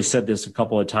probably have already said this a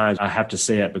couple of times. I have to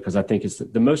say it because I think it's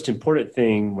the most important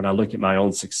thing when I look at my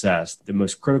own success. The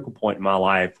most critical point in my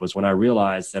life was when I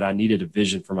realized that I needed a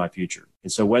vision for my future.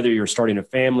 And so whether you're starting a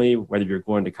family, whether you're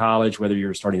going to college, whether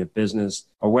you're starting a business,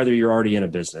 or whether you're already in a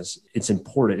business, it's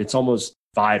important. It's almost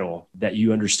vital that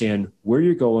you understand where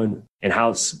you're going and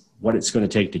what it's going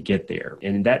to take to get there.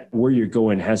 And that where you're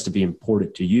going has to be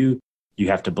important to you. You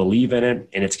have to believe in it,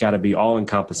 and it's got to be all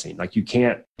encompassing. You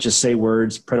can't just say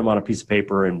words, print them on a piece of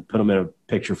paper and put them in a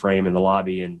picture frame in the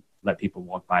lobby and let people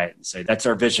walk by it and say, that's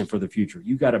our vision for the future.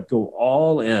 You got to go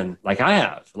all in, like I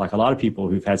have, like a lot of people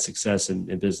who've had success in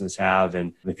business have.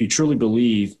 And if you truly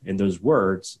believe in those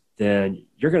words, then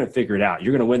you're going to figure it out.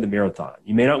 You're going to win the marathon.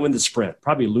 You may not win the sprint,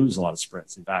 probably lose a lot of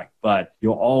sprints, in fact, but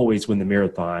you'll always win the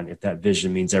marathon if that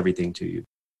vision means everything to you.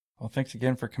 Well, thanks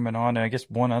again for coming on. And I guess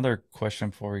one other question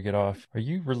before we get off. Are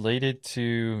you related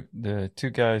to the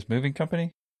Two Guys Moving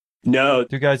Company? No.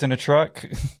 Two Guys in a Truck?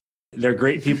 They're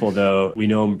great people, though. We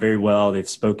know them very well. They've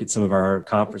spoken at some of our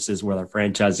conferences with our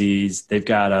franchisees. They've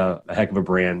got a heck of a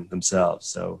brand themselves.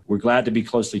 So we're glad to be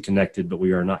closely connected, but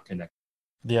we are not connected.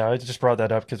 Yeah, I just brought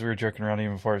that up because we were joking around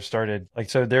even before it started. Like,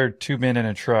 so they're Two Men in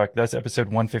a Truck. That's episode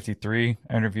 153.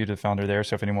 I interviewed the founder there.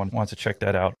 So if anyone wants to check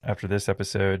that out after this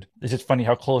episode, it's just funny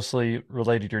how closely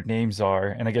related your names are.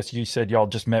 And I guess you said y'all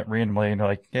just met randomly and you're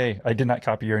like, hey, I did not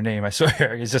copy your name. I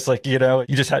swear. It's just like, you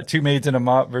just had Two Maids in a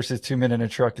Mop versus Two Men in a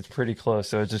Truck. It's pretty close.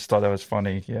 So I just thought that was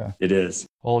funny. Yeah. It is.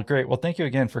 Well, great. Well, thank you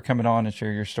again for coming on and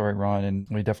sharing your story, Ron. And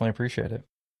we definitely appreciate it.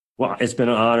 Well, it's been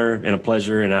an honor and a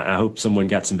pleasure, and I hope someone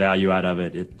got some value out of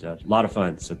it. It's a lot of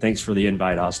fun. So thanks for the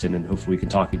invite, Austin, and hopefully we can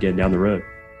talk again down the road.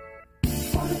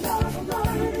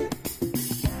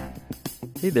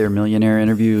 Hey there, Millionaire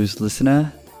Interviews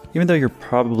listener. Even though you're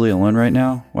probably alone right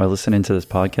now while listening to this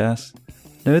podcast,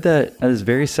 know that at this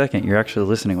very second, you're actually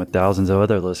listening with thousands of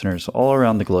other listeners all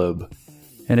around the globe.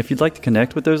 And if you'd like to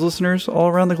connect with those listeners all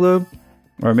around the globe,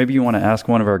 or maybe you want to ask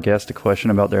one of our guests a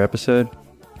question about their episode,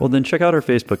 well, then check out our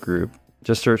Facebook group.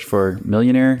 Just search for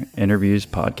Millionaire Interviews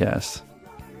Podcast.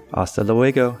 Hasta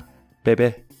luego,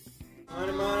 baby.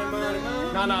 Money, money, money,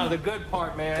 money. No, the good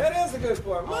part, man. That is the good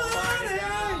part. Money.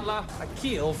 I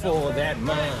kill for that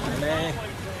money, man.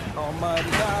 Almighty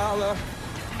dollar. All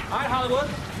right, Hollywood.